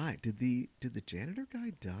died? Did the janitor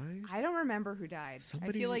guy die? I don't remember who died. I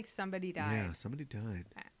Somebody- feel like somebody died. Yeah, somebody died.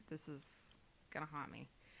 This is gonna haunt me.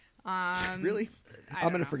 Really? I I'm don't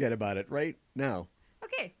going to know. forget about it right now.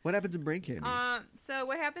 Okay. What happens in Brain Candy? So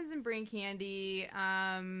what happens in Brain Candy?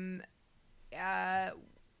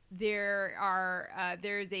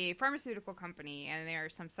 There's a pharmaceutical company, and there are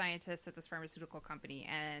some scientists at this pharmaceutical company,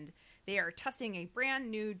 and they are testing a brand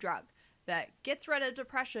new drug that gets rid of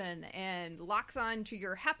depression and locks on to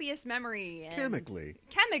your happiest memory. And Chemically.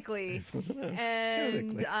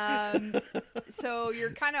 And so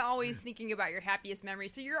you're kind of always thinking about your happiest memory,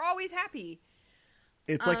 so you're always happy.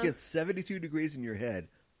 It's like it's 72 degrees in your head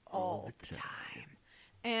all the time.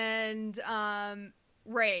 And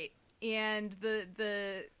right, and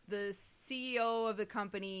the CEO of the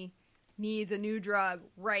company needs a new drug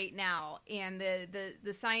right now, and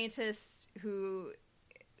the scientist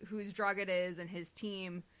whose drug it is and his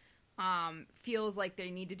team feels like they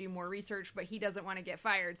need to do more research, but he doesn't want to get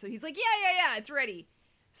fired, so he's like, yeah, it's ready.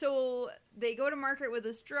 So they go to market with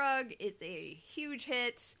this drug. It's a huge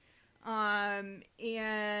hit. And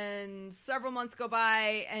several months go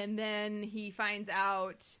by, and then he finds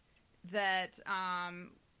out that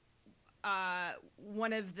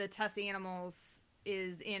one of the test animals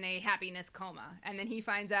is in a happiness coma, and then he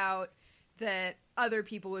finds out that other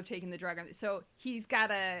people have taken the drug. So he's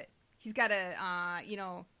gotta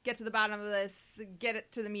get to the bottom of this, get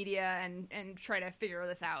it to the media, and try to figure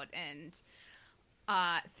this out and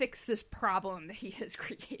fix this problem that he has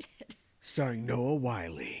created. Starring Noah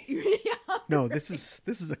Wiley. Yeah. No, this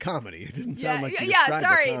is a comedy. It didn't sound like you yeah. described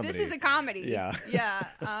Sorry, a comedy. this is a comedy. Yeah. Yeah.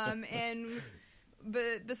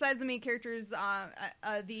 But besides the main characters,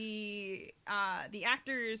 the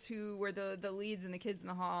actors who were the leads and the Kids in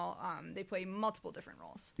the Hall, they play multiple different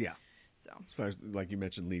roles. Yeah. So As far as, like you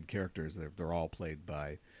mentioned, lead characters, they're all played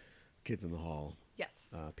by Kids in the Hall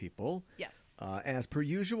yes, people. yes, As per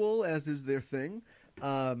usual, as is their thing.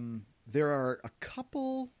 There are a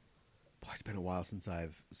couple... Boy, it's been a while since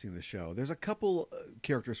I've seen the show. There's a couple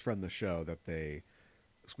characters from the show that they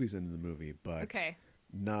squeeze into the movie, but okay.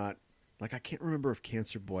 not... Like, I can't remember if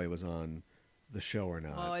Cancer Boy was on the show or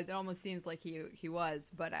not. Well, it almost seems like he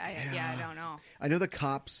was, but I don't know. I know the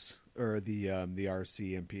cops or the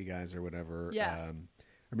RCMP guys or whatever. Yeah.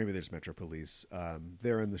 Or maybe there's Metro Police.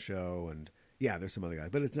 They're in the show, and yeah, there's some other guys,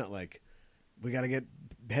 but it's not like we got to get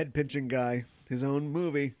head pinching guy his own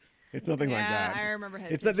movie. It's nothing like that. I remember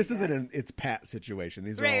head It's not. This pinching isn't guy. an it's Pat situation.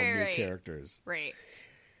 These are Right, all right, new right. characters. Right.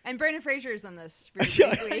 And Brendan Fraser's on this really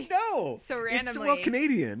Yeah, briefly. I know. So randomly. It's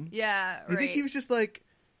Canadian. Yeah, You right. think he was just like,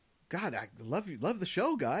 God, I love the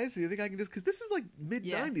show, guys. You think I can just because this is like mid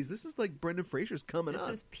 '90s. This is like Brendan Fraser's coming This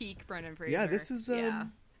up. is peak Brendan Fraser. Yeah, this is.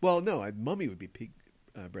 Well, no, Mummy would be peak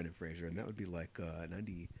Brendan Fraser, and that would be like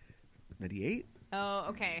 90, 98, Oh,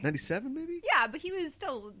 okay. 97 maybe. Yeah, but he was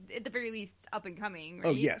still at the very least up and coming, right?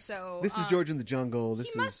 Oh yes. So this is George in the Jungle. This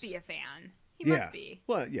he is. must be a fan. He yeah. must be.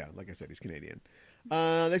 Well, yeah. Like I said, he's Canadian.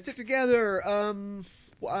 They stick together.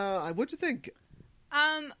 What'd you think?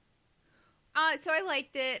 So I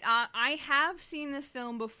liked it. I have seen this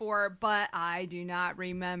film before, but I do not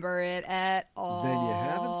remember it at all. Then you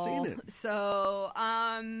haven't seen it. So,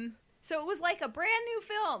 so it was like a brand new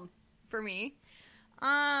film for me.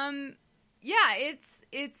 Yeah,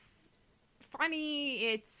 it's funny.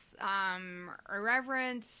 It's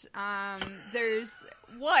irreverent. There's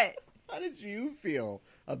what? How did you feel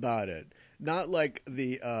about it? Not like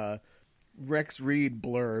the Rex Reed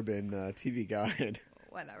blurb in TV Guide.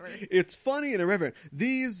 Whatever. It's funny and irreverent.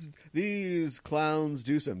 These clowns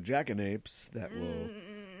do some jackanapes that will.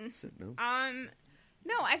 No.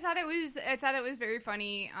 No, I thought it was very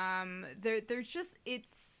funny. There's just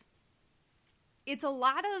it's a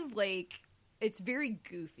lot of like it's very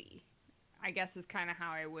goofy. I guess is kind of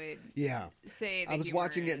how I would say. The I was humor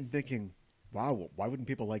watching it and is. thinking, wow, why wouldn't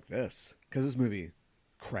people like this? Because this movie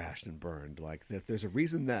crashed and burned. Like there's a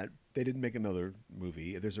reason that they didn't make another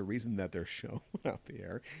movie. There's a reason that their show went out the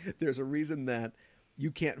air. There's a reason that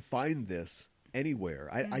you can't find this anywhere.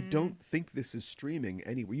 I don't think this is streaming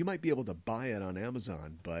anywhere. You might be able to buy it on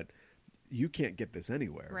Amazon, but you can't get this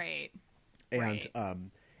anywhere. Right. And Right.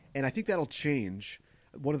 And I think that'll change.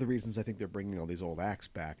 One of the reasons I think they're bringing all these old acts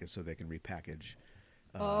back is so they can repackage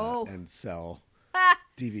and sell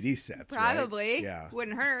DVD sets. Probably. Right? Yeah.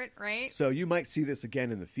 Wouldn't hurt, right? So you might see this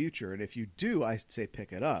again in the future, and if you do, I say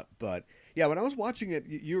pick it up. But yeah, when I was watching it,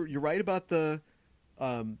 you're right about the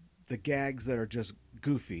gags that are just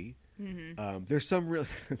goofy. Mm-hmm. There's some real.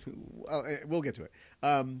 We'll get to it.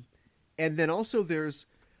 And then also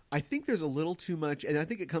I think there's a little too much, and I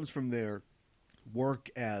think it comes from their work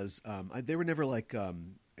as they were never like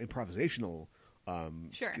improvisational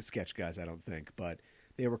sketch guys, I don't think, but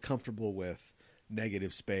they were comfortable with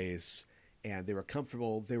negative space, and they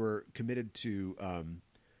were committed to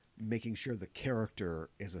making sure the character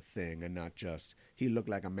is a thing and not just he looked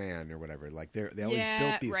like a man or whatever. Like they always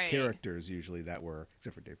built these characters usually that were,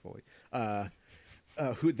 except for Dave Foley,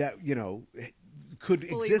 who that could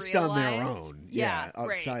Fully exist on their realized. own,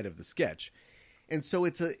 outside of the sketch. And so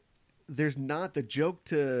there's not the joke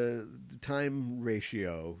to time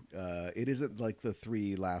ratio. It isn't like the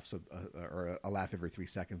 3 laughs or a laugh every 3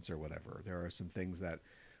 seconds or whatever. There are some things that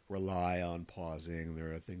rely on pausing.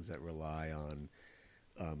 There are things that rely on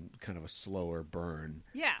kind of a slower burn.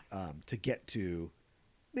 Yeah. To get to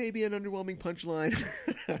maybe an underwhelming punchline.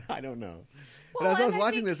 I don't know. Well, but as I was and I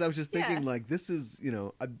watching think- this, I was just thinking, yeah. like, this is,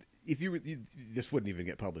 if you this wouldn't even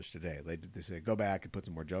get published today. They say go back and put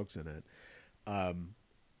some more jokes in it.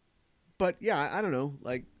 But yeah, I don't know.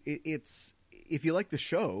 Like it's if you like the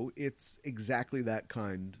show, it's exactly that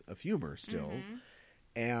kind of humor still. Mm-hmm.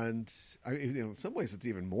 And in some ways, it's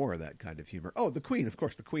even more of that kind of humor. Oh, the Queen, of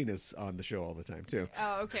course, the Queen is on the show all the time too.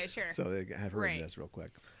 Oh, okay, sure. So they have her in Right. this real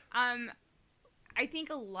quick. I think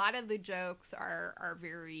a lot of the jokes are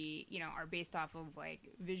very, are based off of like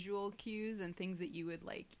visual cues and things that you would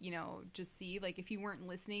like, just see. Like if you weren't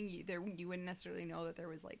listening, you wouldn't necessarily know that there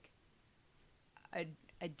was like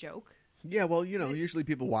a joke. Yeah, well, usually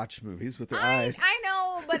people watch movies with their eyes. I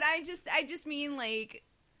know, but I just mean like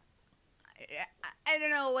I don't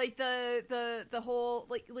know, like the whole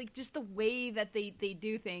like just the way that they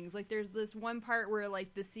do things. Like there's this one part where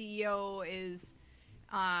like the CEO is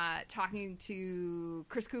talking to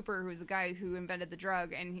Chris Cooper, who's the guy who invented the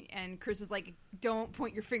drug, and Chris is like, "Don't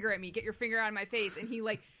point your finger at me. Get your finger out of my face." And he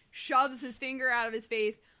like shoves his finger out of his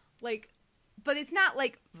face, like, but it's not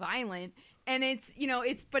like violent, and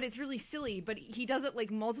but it's really silly. But he does it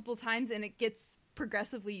like multiple times, and it gets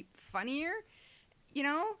progressively funnier,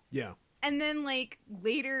 Yeah. And then, like,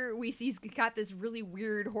 later we see he's got this really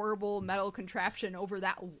weird, horrible metal contraption over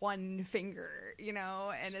that one finger,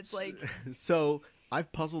 and it's like... So,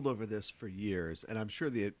 I've puzzled over this for years, and I'm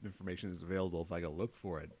sure the information is available if I go look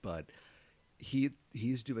for it, but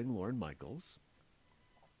he's doing Lorne Michaels.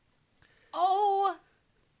 Oh!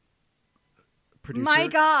 My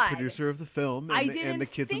God. producer of the film, and, I the, didn't and the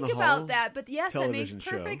Kids think in the about Hall that, but yes, that makes television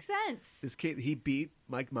show. perfect sense. He beat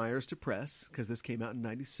Mike Myers to press because this came out in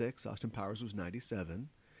 96. Austin Powers was 97.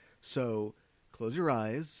 So close your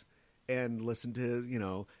eyes and listen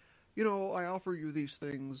to, I offer you these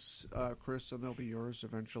things, Chris, and they'll be yours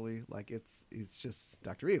eventually. Like it's just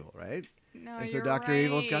Dr. Evil, right? No, And so you're Dr. right.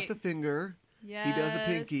 Evil's got the finger. Yes. He does a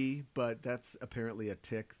pinky, but that's apparently a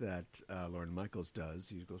tick that Lorne Michaels does.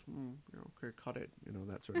 He goes, okay, cut it,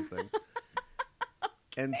 that sort of thing.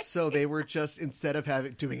 And so they were just, instead of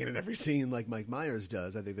doing it in every scene like Mike Myers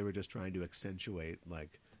does, I think they were just trying to accentuate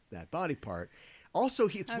like that body part. Also,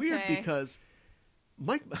 it's weird because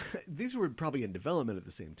these were probably in development at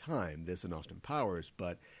the same time, this and Austin Powers,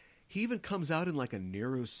 but he even comes out in like a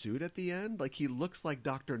Nero suit at the end. Like he looks like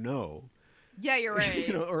Dr. No. Yeah, you're right.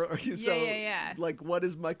 Yeah. Like, what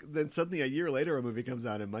is Mike? Then suddenly, a year later, a movie comes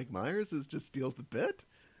out, and Mike Myers just steals the bit.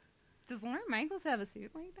 Does Lorne Michaels have a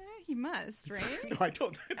suit like that? He must, right? No, I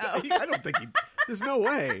don't. I don't think he. There's no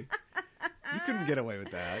way. You couldn't get away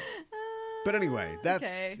with that. But anyway,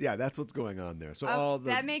 that's what's going on there. So all the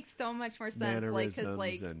that makes so much more sense.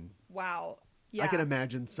 Wow. Yeah. I can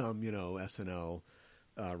imagine some SNL.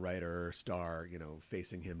 Writer or star,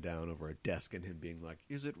 facing him down over a desk and him being like,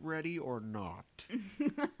 "Is it ready or not?"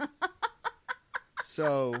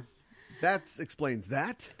 So that explains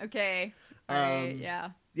that. Okay. All right. Yeah.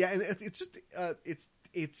 Yeah, and it's just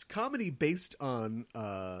it's comedy based on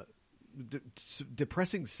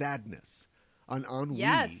depressing sadness, on ennui.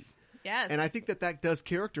 Yes. And I think that does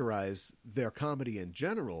characterize their comedy in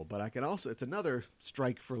general. But I can also, it's another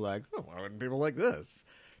strike for why wouldn't people like this?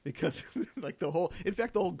 Because like the whole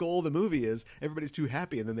goal of the movie is everybody's too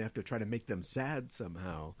happy, and then they have to try to make them sad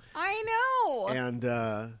somehow. I know. And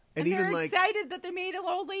even they're like excited that they made an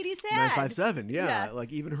old lady sad. 957, yeah.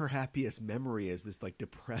 Like even her happiest memory is this like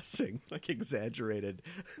depressing, like exaggerated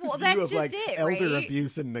view that's of just like it, elder right?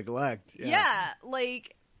 abuse and neglect. Yeah,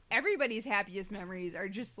 like everybody's happiest memories are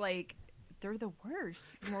just like they're the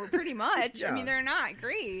worst, more pretty much. Yeah. I mean, they're not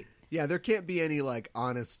great. Yeah, there can't be any like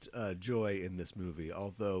honest joy in this movie.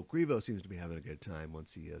 Although Grievo seems to be having a good time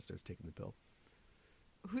once he starts taking the pill.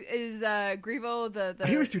 Who is Grievo the?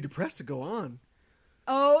 He was too depressed to go on.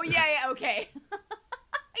 Oh yeah, okay.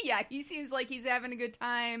 Yeah, he seems like he's having a good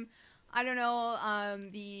time. I don't know.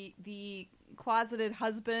 The closeted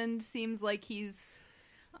husband seems like he's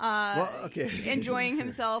enjoying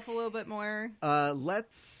himself a little bit more.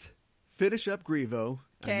 Let's finish up Grievo,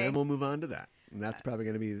 okay. And then we'll move on to that. And that's probably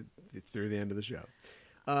going to be through the end of the show.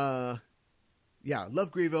 Yeah,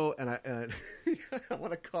 love Grievo, and I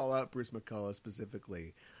want to call out Bruce McCullough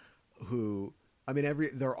specifically, who, I mean,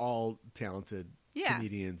 they're all talented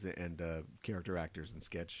comedians and character actors and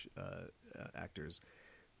sketch actors,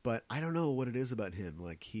 but I don't know what it is about him.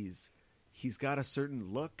 Like he's got a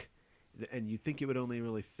certain look, and you think it would only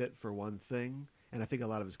really fit for one thing. And I think a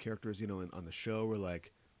lot of his characters, on the show, were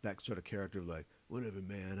like that sort of character of like, whatever,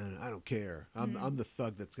 man, I don't care. I'm the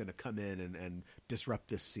thug that's going to come in and disrupt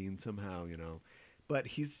this scene somehow, But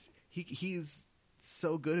he's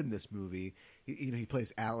so good in this movie. He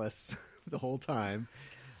plays Alice the whole time.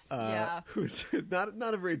 Who's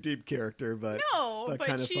not a very deep character, but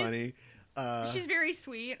kind of funny. She's very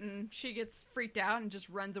sweet, and she gets freaked out and just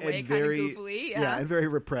runs away kind of goofily. Yeah, and very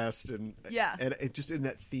repressed, and it just in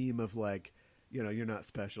that theme of like, you're not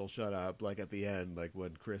special, shut up. Like at the end, like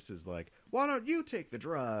when Chris is like, why don't you take the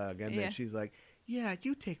drug? And then she's like, yeah,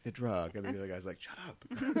 you take the drug. And then the other guy's like, shut up.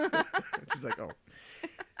 She's like,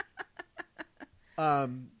 oh.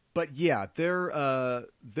 But yeah, they're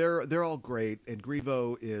all great. And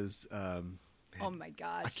Grievo is, oh my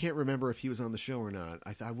gosh. I can't remember if he was on the show or not.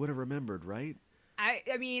 I would have remembered, right? I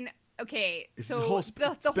mean, okay. It's so the whole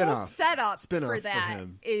whole setup for that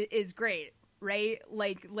him. is great. Right,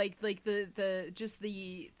 like the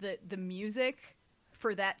music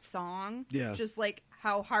for that song, just like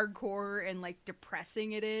how hardcore and like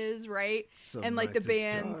depressing it is, right? Some and like nights the it's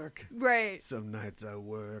band's dark. right. Some nights I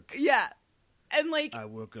work. Yeah, and like I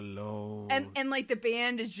work alone. And like the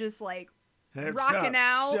band is just like hey, rocking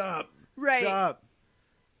out. Stop! Right. Stop!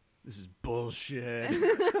 This is bullshit.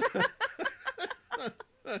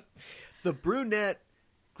 The brunette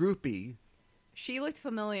groupie. She looked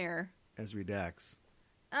familiar. As Redax.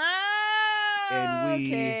 Oh, and we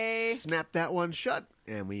okay. snap that one shut,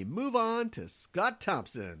 and we move on to Scott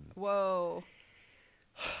Thompson. Whoa.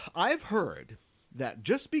 I've heard that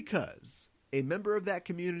just because a member of that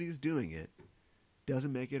community is doing it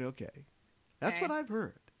doesn't make it okay. That's what I've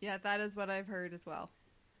heard. Yeah, that is what I've heard as well.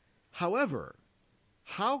 However,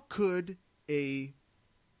 how could a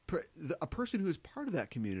person who is part of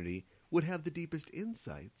that community would have the deepest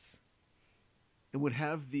insights and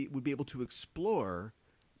would be able to explore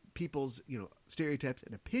people's, stereotypes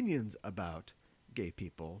and opinions about gay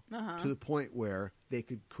people to the point where they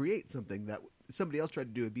could create something that somebody else tried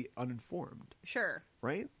to do would be uninformed. Sure.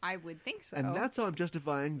 Right? I would think so. And that's how I'm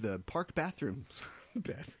justifying the park bathroom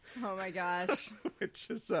bit. Oh my gosh. Which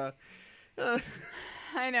is I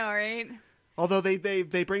know, right? although they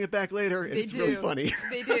bring it back later and it's really funny.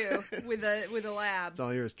 They do with a lab. It's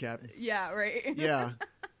all yours, Cap. Yeah, right. Yeah.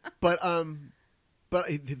 But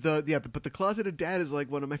the closeted dad is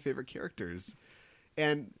like one of my favorite characters.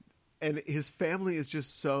 And his family is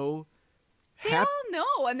just so They all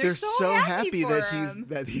know, and they're so happy for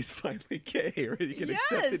that he's finally gay, or he can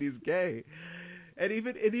accept that he's gay. And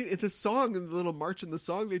even in the song, in the little march in the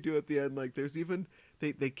song they do at the end, like there's even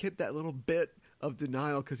they kept that little bit of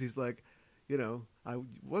denial because he's like, I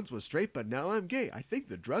once was straight, but now I'm gay. I think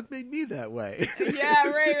the drug made me that way. Yeah,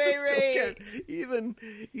 right. Even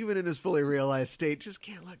in his fully realized state, just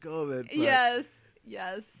can't let go of it. But,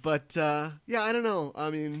 Yes. But I don't know.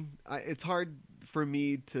 I mean, it's hard for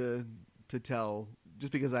me to tell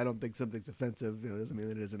just because I don't think something's offensive. Doesn't mean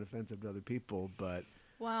that it isn't offensive to other people. But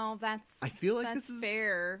I feel like this is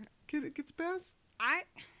fair. It gets pass.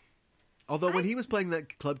 Although when he was playing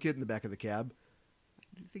that club kid in the back of the cab,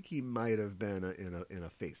 I think he might have been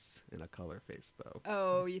in a color face though.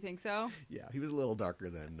 Oh, you think so? Yeah, he was a little darker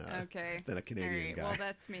than a Canadian guy. Well,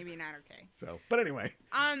 that's maybe not okay. So, but anyway,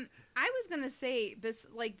 I was gonna say this,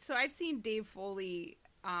 so I've seen Dave Foley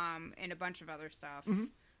in a bunch of other stuff,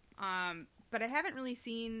 but I haven't really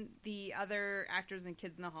seen the other actors in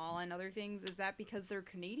Kids in the Hall and other things. Is that because they're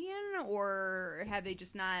Canadian, or have they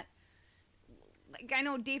just not? Like, I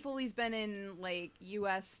know Dave Foley's been in like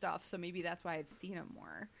U.S. stuff, so maybe that's why I've seen him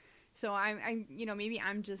more. So I'm maybe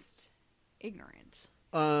I'm just ignorant.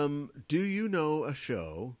 Do you know a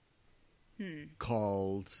show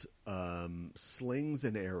called Slings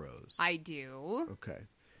and Arrows? I do. Okay.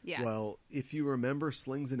 Yes. Well, if you remember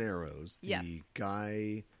Slings and Arrows, the Yes.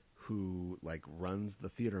 guy who runs the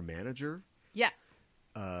theater manager. Yes.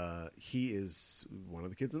 He is one of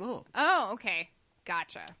the kids in the hall. Oh, okay.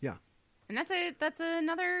 Gotcha. Yeah. And that's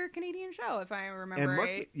another Canadian show, if I remember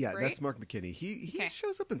right. Yeah, right? that's Mark McKinney. He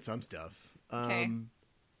shows up in some stuff. Okay.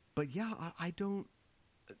 But yeah, I don't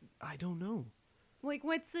know. Like,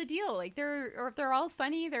 what's the deal? Like, if they're all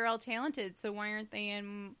funny, they're all talented. So why aren't they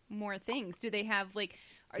in more things? Do they have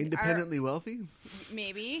independently wealthy?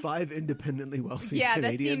 Maybe 5 independently wealthy that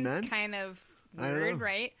Canadian men. seems kind of weird,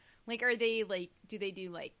 right? Like, are they do they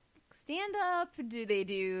do stand up? Do they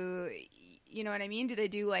do? You know what I mean? Do they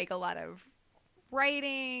do a lot of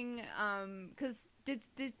writing? Because did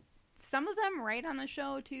some of them write on the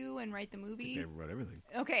show too and write the movie? They wrote everything.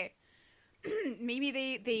 Okay,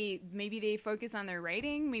 maybe they focus on their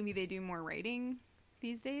writing. Maybe they do more writing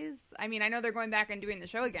these days. I mean, I know they're going back and doing the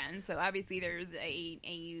show again, so obviously there's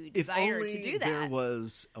a desire to do that. There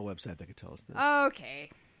was a website that could tell us this. Okay.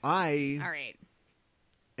 All right.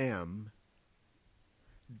 Am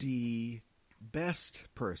the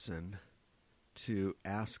best person to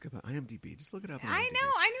ask about IMDb. Just look it up on IMDb. I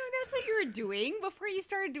knew that's what you were doing before you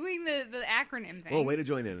started doing the acronym thing. Well, way to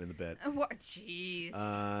join in the bit. What?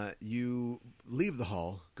 Jeez. You leave the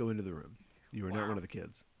hall, go into the room. You are not one of the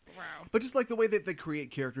kids. Wow. But just like the way that they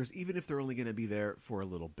create characters, even if they're only going to be there for a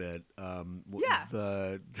little bit. Yeah. We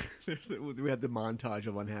had the montage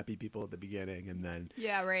of unhappy people at the beginning, and then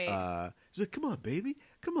yeah, right. She's like, "Come on, baby,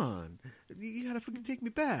 come on, you gotta take me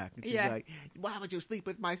back." And she's like, "Why would you sleep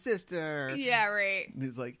with my sister?" Yeah, right. And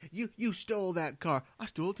he's like, "You stole that car. I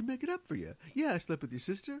stole it to make it up for you. Yeah, I slept with your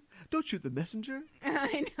sister. Don't shoot the messenger."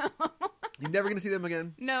 I know. You're never gonna see them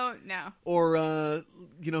again. No. Or the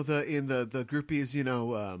groupies,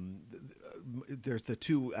 there's the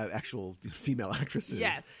 2 actual female actresses.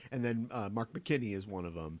 Yes. And then Mark McKinney is one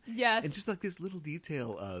of them. Yes. And just this little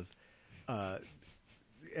detail of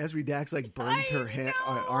Esri Dax burns her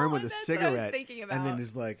arm with a cigarette, and then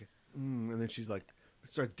is like, and then she's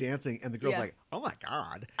starts dancing, and the girl's like, "Oh my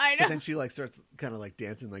god!" I know. But then she starts kind of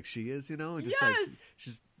dancing like she is, and just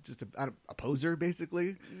she's just a poser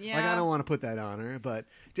basically. Yeah. I don't want to put that on her, but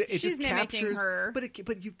it She's just captures her. But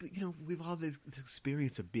we've all this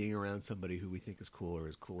experience of being around somebody who we think is cool or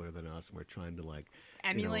is cooler than us, and we're trying to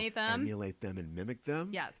emulate them and mimic them.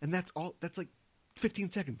 Yes. And that's 15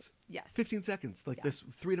 seconds. Yes. 15 seconds. This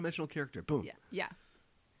 3-dimensional character. Boom. Yeah.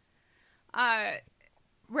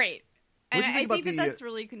 Right. And I think that's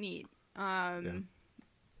really neat.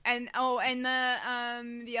 And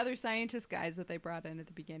the other scientist guys that they brought in at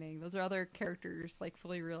the beginning, those are other characters,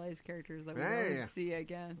 fully realized characters that we won't see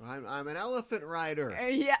again. I'm an elephant rider.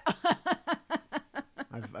 Yeah.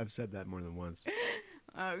 I've said that more than once.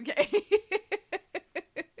 Okay.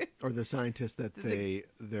 Or the scientist that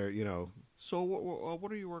they're, you know, so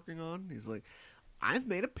what are you working on? He's like, I've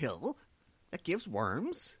made a pill that gives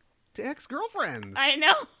worms to ex-girlfriends. I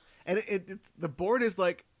know. And it's the board is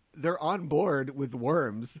like, they're on board with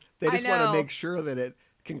worms. They just want to make sure that it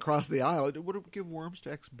can cross the aisle. Would it give worms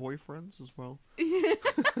to ex-boyfriends as well? I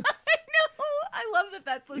know. I love that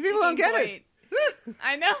that's the people don't get point. It.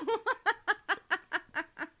 I know.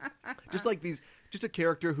 Just like just a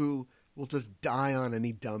character who will just die on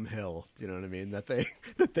any dumb hill. Do you know what I mean? That they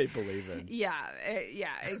believe in. Yeah,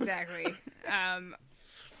 exactly.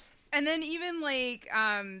 And then even like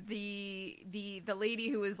the lady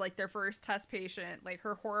who was like their first test patient, like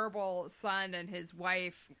her horrible son and his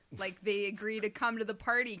wife, like they agree to come to the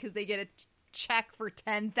party because they get a check for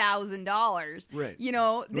 $10,000. Right. You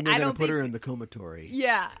know, and they're going to put her in the comatory.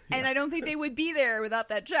 Yeah, and I don't think they would be there without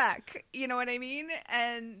that check. You know what I mean?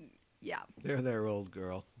 And yeah, they're their old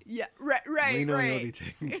girl. Yeah, right. We know you'll be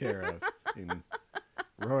taken care of in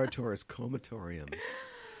Roritor's comatoriums.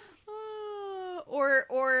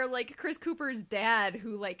 Or like Chris Cooper's dad,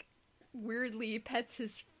 who like weirdly pets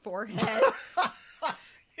his forehead.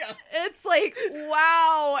 Yeah. It's like,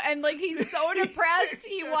 wow. And like he's so depressed,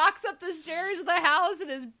 he walks up the stairs of the house and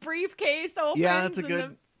his briefcase opens. Yeah, that's a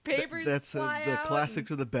good. The papers fly the out classics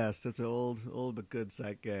are the best. That's an old but good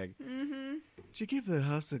sight gag. Mm-hmm. Did you give the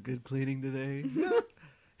house a good cleaning today?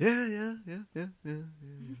 Yeah.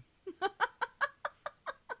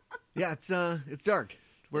 Yeah, it's dark.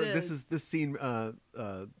 This scene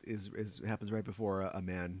happens right before a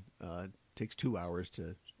man takes 2 hours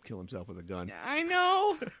to kill himself with a gun. I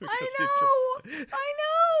know.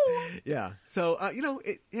 Yeah. So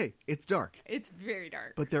it's dark. It's very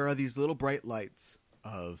dark. But there are these little bright lights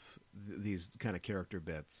of these kind of character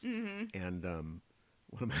bits, and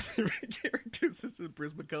one of my favorite characters is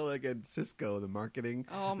Bruce McCulloch and Cisco, the marketing.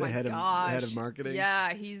 Oh my head of marketing.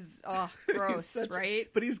 Yeah, he's gross, right?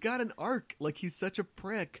 But he's got an arc. Like he's such a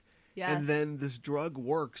prick. Yes. And then this drug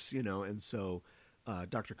works, and so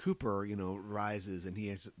Dr. Cooper, rises and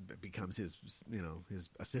he becomes his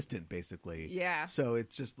assistant basically. Yeah. So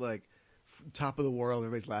it's just like top of the world.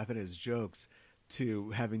 Everybody's laughing at his jokes to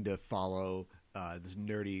having to follow this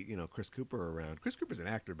nerdy, Chris Cooper around. Chris Cooper's an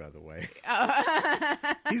actor, by the way.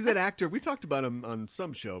 He's that actor. We talked about him on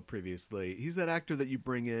some show previously. He's that actor that you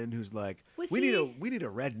bring in who's like, we need a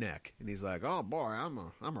redneck, and he's like, oh boy, I'm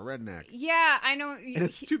a redneck. Yeah, I know. And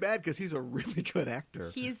it's too bad because he's a really good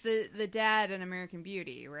actor. He's the dad in American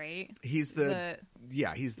Beauty, right? He's the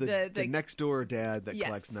next door dad that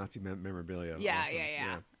collects Nazi memorabilia. Yeah,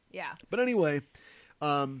 also. Yeah. But anyway,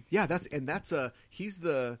 he's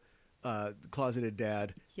the closeted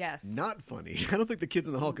dad. Yes. Not funny. I don't think the kids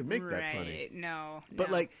in the hall can make that funny. No.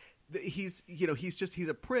 But like he's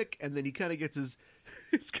a prick, and then he kind of gets his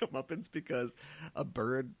comeuppance because a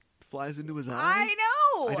bird flies into his eye. I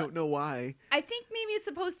know. I don't know why. I think maybe it's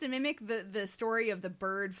supposed to mimic the story of the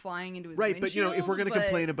bird flying into his windshield. But if we're going to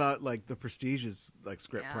complain but... about like the Prestige's like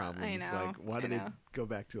script problems, like why do they go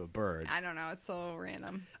back to a bird? I don't know. It's so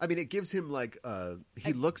random. I mean, it gives him like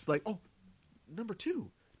he looks like number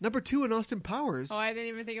two in Austin Powers. Oh, I didn't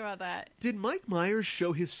even think about that. Did Mike Myers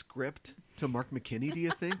show his script to Mark McKinney, do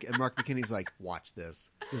you think? And Mark McKinney's like, watch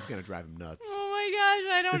this. This is going to drive him nuts. Oh my gosh,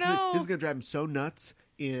 I don't know. This is going to drive him so nuts.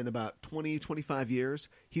 In about 20, 25 years,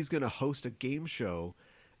 he's going to host a game show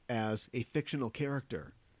as a fictional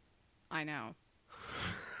character. I know.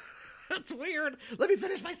 That's weird. Let me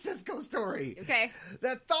finish my Cisco story. Okay.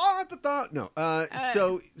 The thought. No.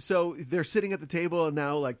 So they're sitting at the table, and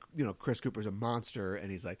now, like, Chris Cooper's a monster,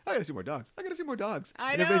 and he's like, I gotta see more dogs.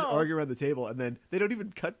 And everybody's arguing around the table, and then they don't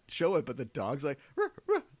even show it, but the dog's like, ruh,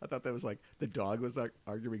 ruh. I thought that was like the dog was like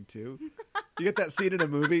arguing too. You get that scene in a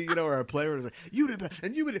movie, or a play where it's like, you did that,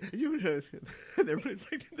 and you would, and everybody's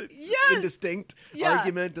like, indistinct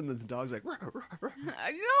argument, and then the dog's like, ruh, ruh, ruh. No,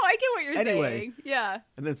 I get what you're saying. Yeah.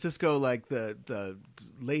 And then Cisco, like the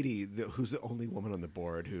lady who's the only woman on the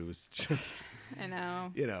board who's just, I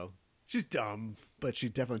know, she's dumb, but she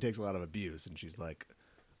definitely takes a lot of abuse, and she's like,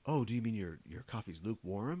 oh, do you mean your coffee's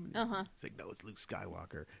lukewarm? It's like, no, it's Luke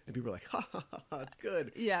Skywalker. And people are like, ha, ha, ha, it's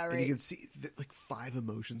good. Yeah, right. And you can see like 5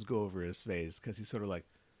 emotions go over his face because he's sort of like,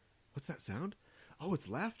 what's that sound? Oh, it's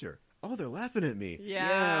laughter. Oh, they're laughing at me.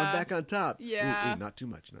 Yeah, I'm back on top. Yeah. Ooh, not too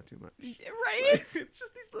much. Right? It's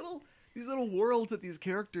just these little worlds that these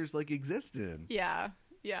characters like exist in. Yeah.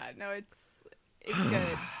 No, it's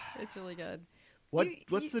good. It's really good.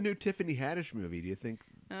 What's the new Tiffany Haddish movie? Do you think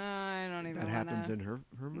I don't even that happens in her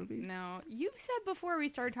movie? No. You said before we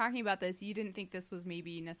started talking about this, you didn't think this was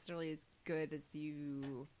maybe necessarily as good as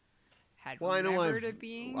you had Well, remembered it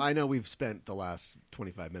being. I know we've spent the last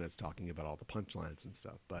 25 minutes talking about all the punchlines and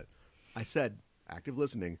stuff, but I said active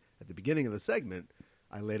listening at the beginning of the segment.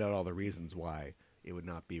 I laid out all the reasons why it would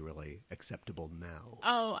not be really acceptable now.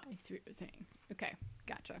 Oh, I see what you're saying. Okay,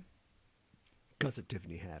 gotcha. Because of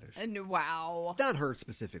Tiffany Haddish. And wow. Not her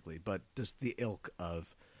specifically, but just the ilk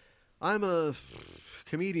of, I'm a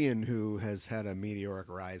comedian who has had a meteoric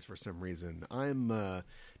rise for some reason. I'm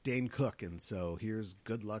Dane Cook, and so here's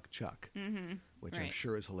Good Luck Chuck, which I'm Right.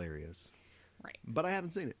 sure is hilarious. Right. But I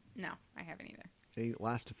haven't seen it. No, I haven't either. Any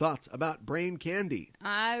last thoughts about Brain Candy?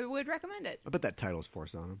 I would recommend it. I bet that title's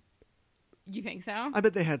forced on them. You think so? I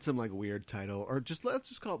bet they had some like weird title, or let's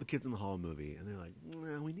just call it the Kids in the Hall movie, and they're like,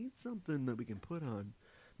 nah, we need something that we can put on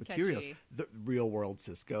materials. Catchy. The Real World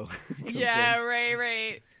Cisco. comes Yeah, in.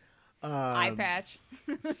 right. Eye patch.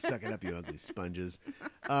 Suck it up, you ugly sponges.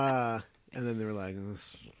 And then they were like,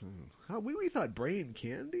 oh, we thought Brain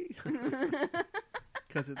Candy?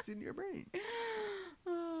 Because it's in your brain.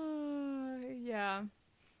 Yeah.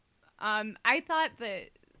 I thought that,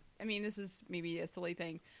 I mean, this is maybe a silly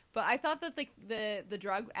thing, but I thought that the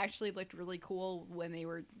drug actually looked really cool when they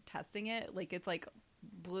were testing it. Like, it's like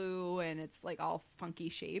blue and it's like all funky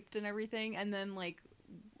shaped and everything. And then like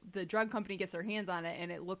the drug company gets their hands on it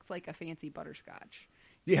and it looks like a fancy butterscotch.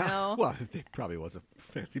 Yeah. You know? Well, it probably was a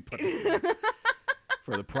fancy part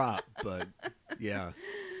for the prop, but yeah.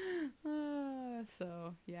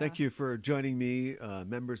 So, yeah. Thank you for joining me,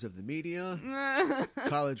 members of the media,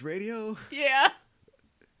 college radio, Yeah.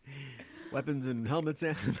 Weapons and Helmets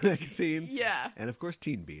magazine, Yeah. and of course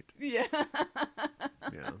Teen Beat. Yeah.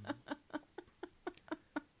 Yeah.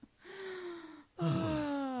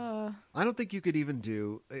 I don't think you could even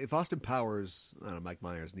do, if Austin Powers, I don't know, Mike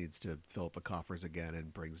Myers needs to fill up the coffers again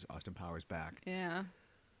and brings Austin Powers back. Yeah.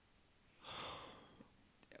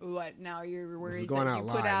 What, now you're worried This is going that out you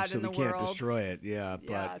live, put out so in we the can't world? destroy it. Yeah,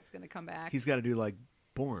 Yeah, but it's going to come back. he's got to do like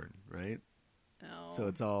Bourne, right? Oh. So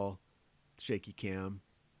it's all shaky cam,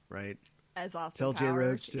 right? As Austin Tell Jay Powers,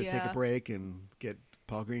 Roach to take yeah. a break and get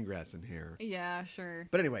Paul Greengrass in here. Yeah, sure.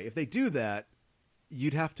 But anyway, if they do that,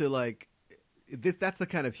 you'd have to like this. That's the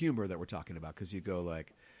kind of humor that we're talking about, because you go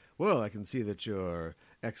like, "Well, I can see that you're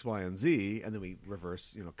X, Y, and Z," and then we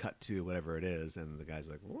reverse, cut to whatever it is, and the guy's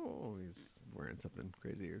like, "Whoa, he's wearing something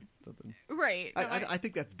crazy or something." Right. No, I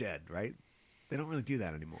think that's dead, right? They don't really do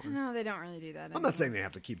that anymore. no, they don't really do that I'm not saying they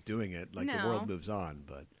have to keep doing it, like the No. world moves on,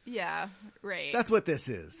 but Yeah, right. that's what this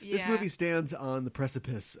is. This Yeah. movie stands on the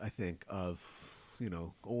precipice, I think, of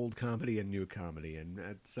old comedy and new comedy, and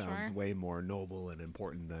that sounds Sure. way more noble and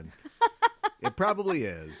important than it probably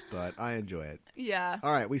is, but I enjoy it. Yeah.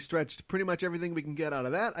 All right, we stretched pretty much everything we can get out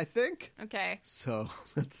of that, I think. Okay. So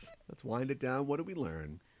let's wind it down. What did we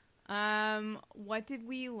learn? What did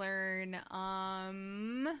we learn?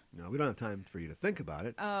 No, we don't have time for you to think about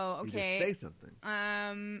it. Oh, You okay. just say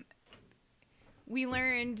something. We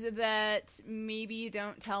learned that maybe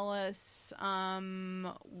don't tell us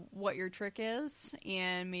what your trick is,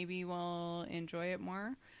 and maybe we'll enjoy it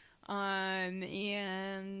more. And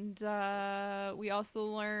we also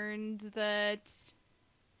learned that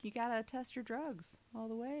you gotta test your drugs all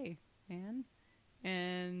the way, man.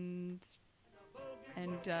 And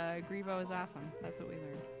Grievo is awesome. That's what we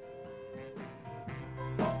learned.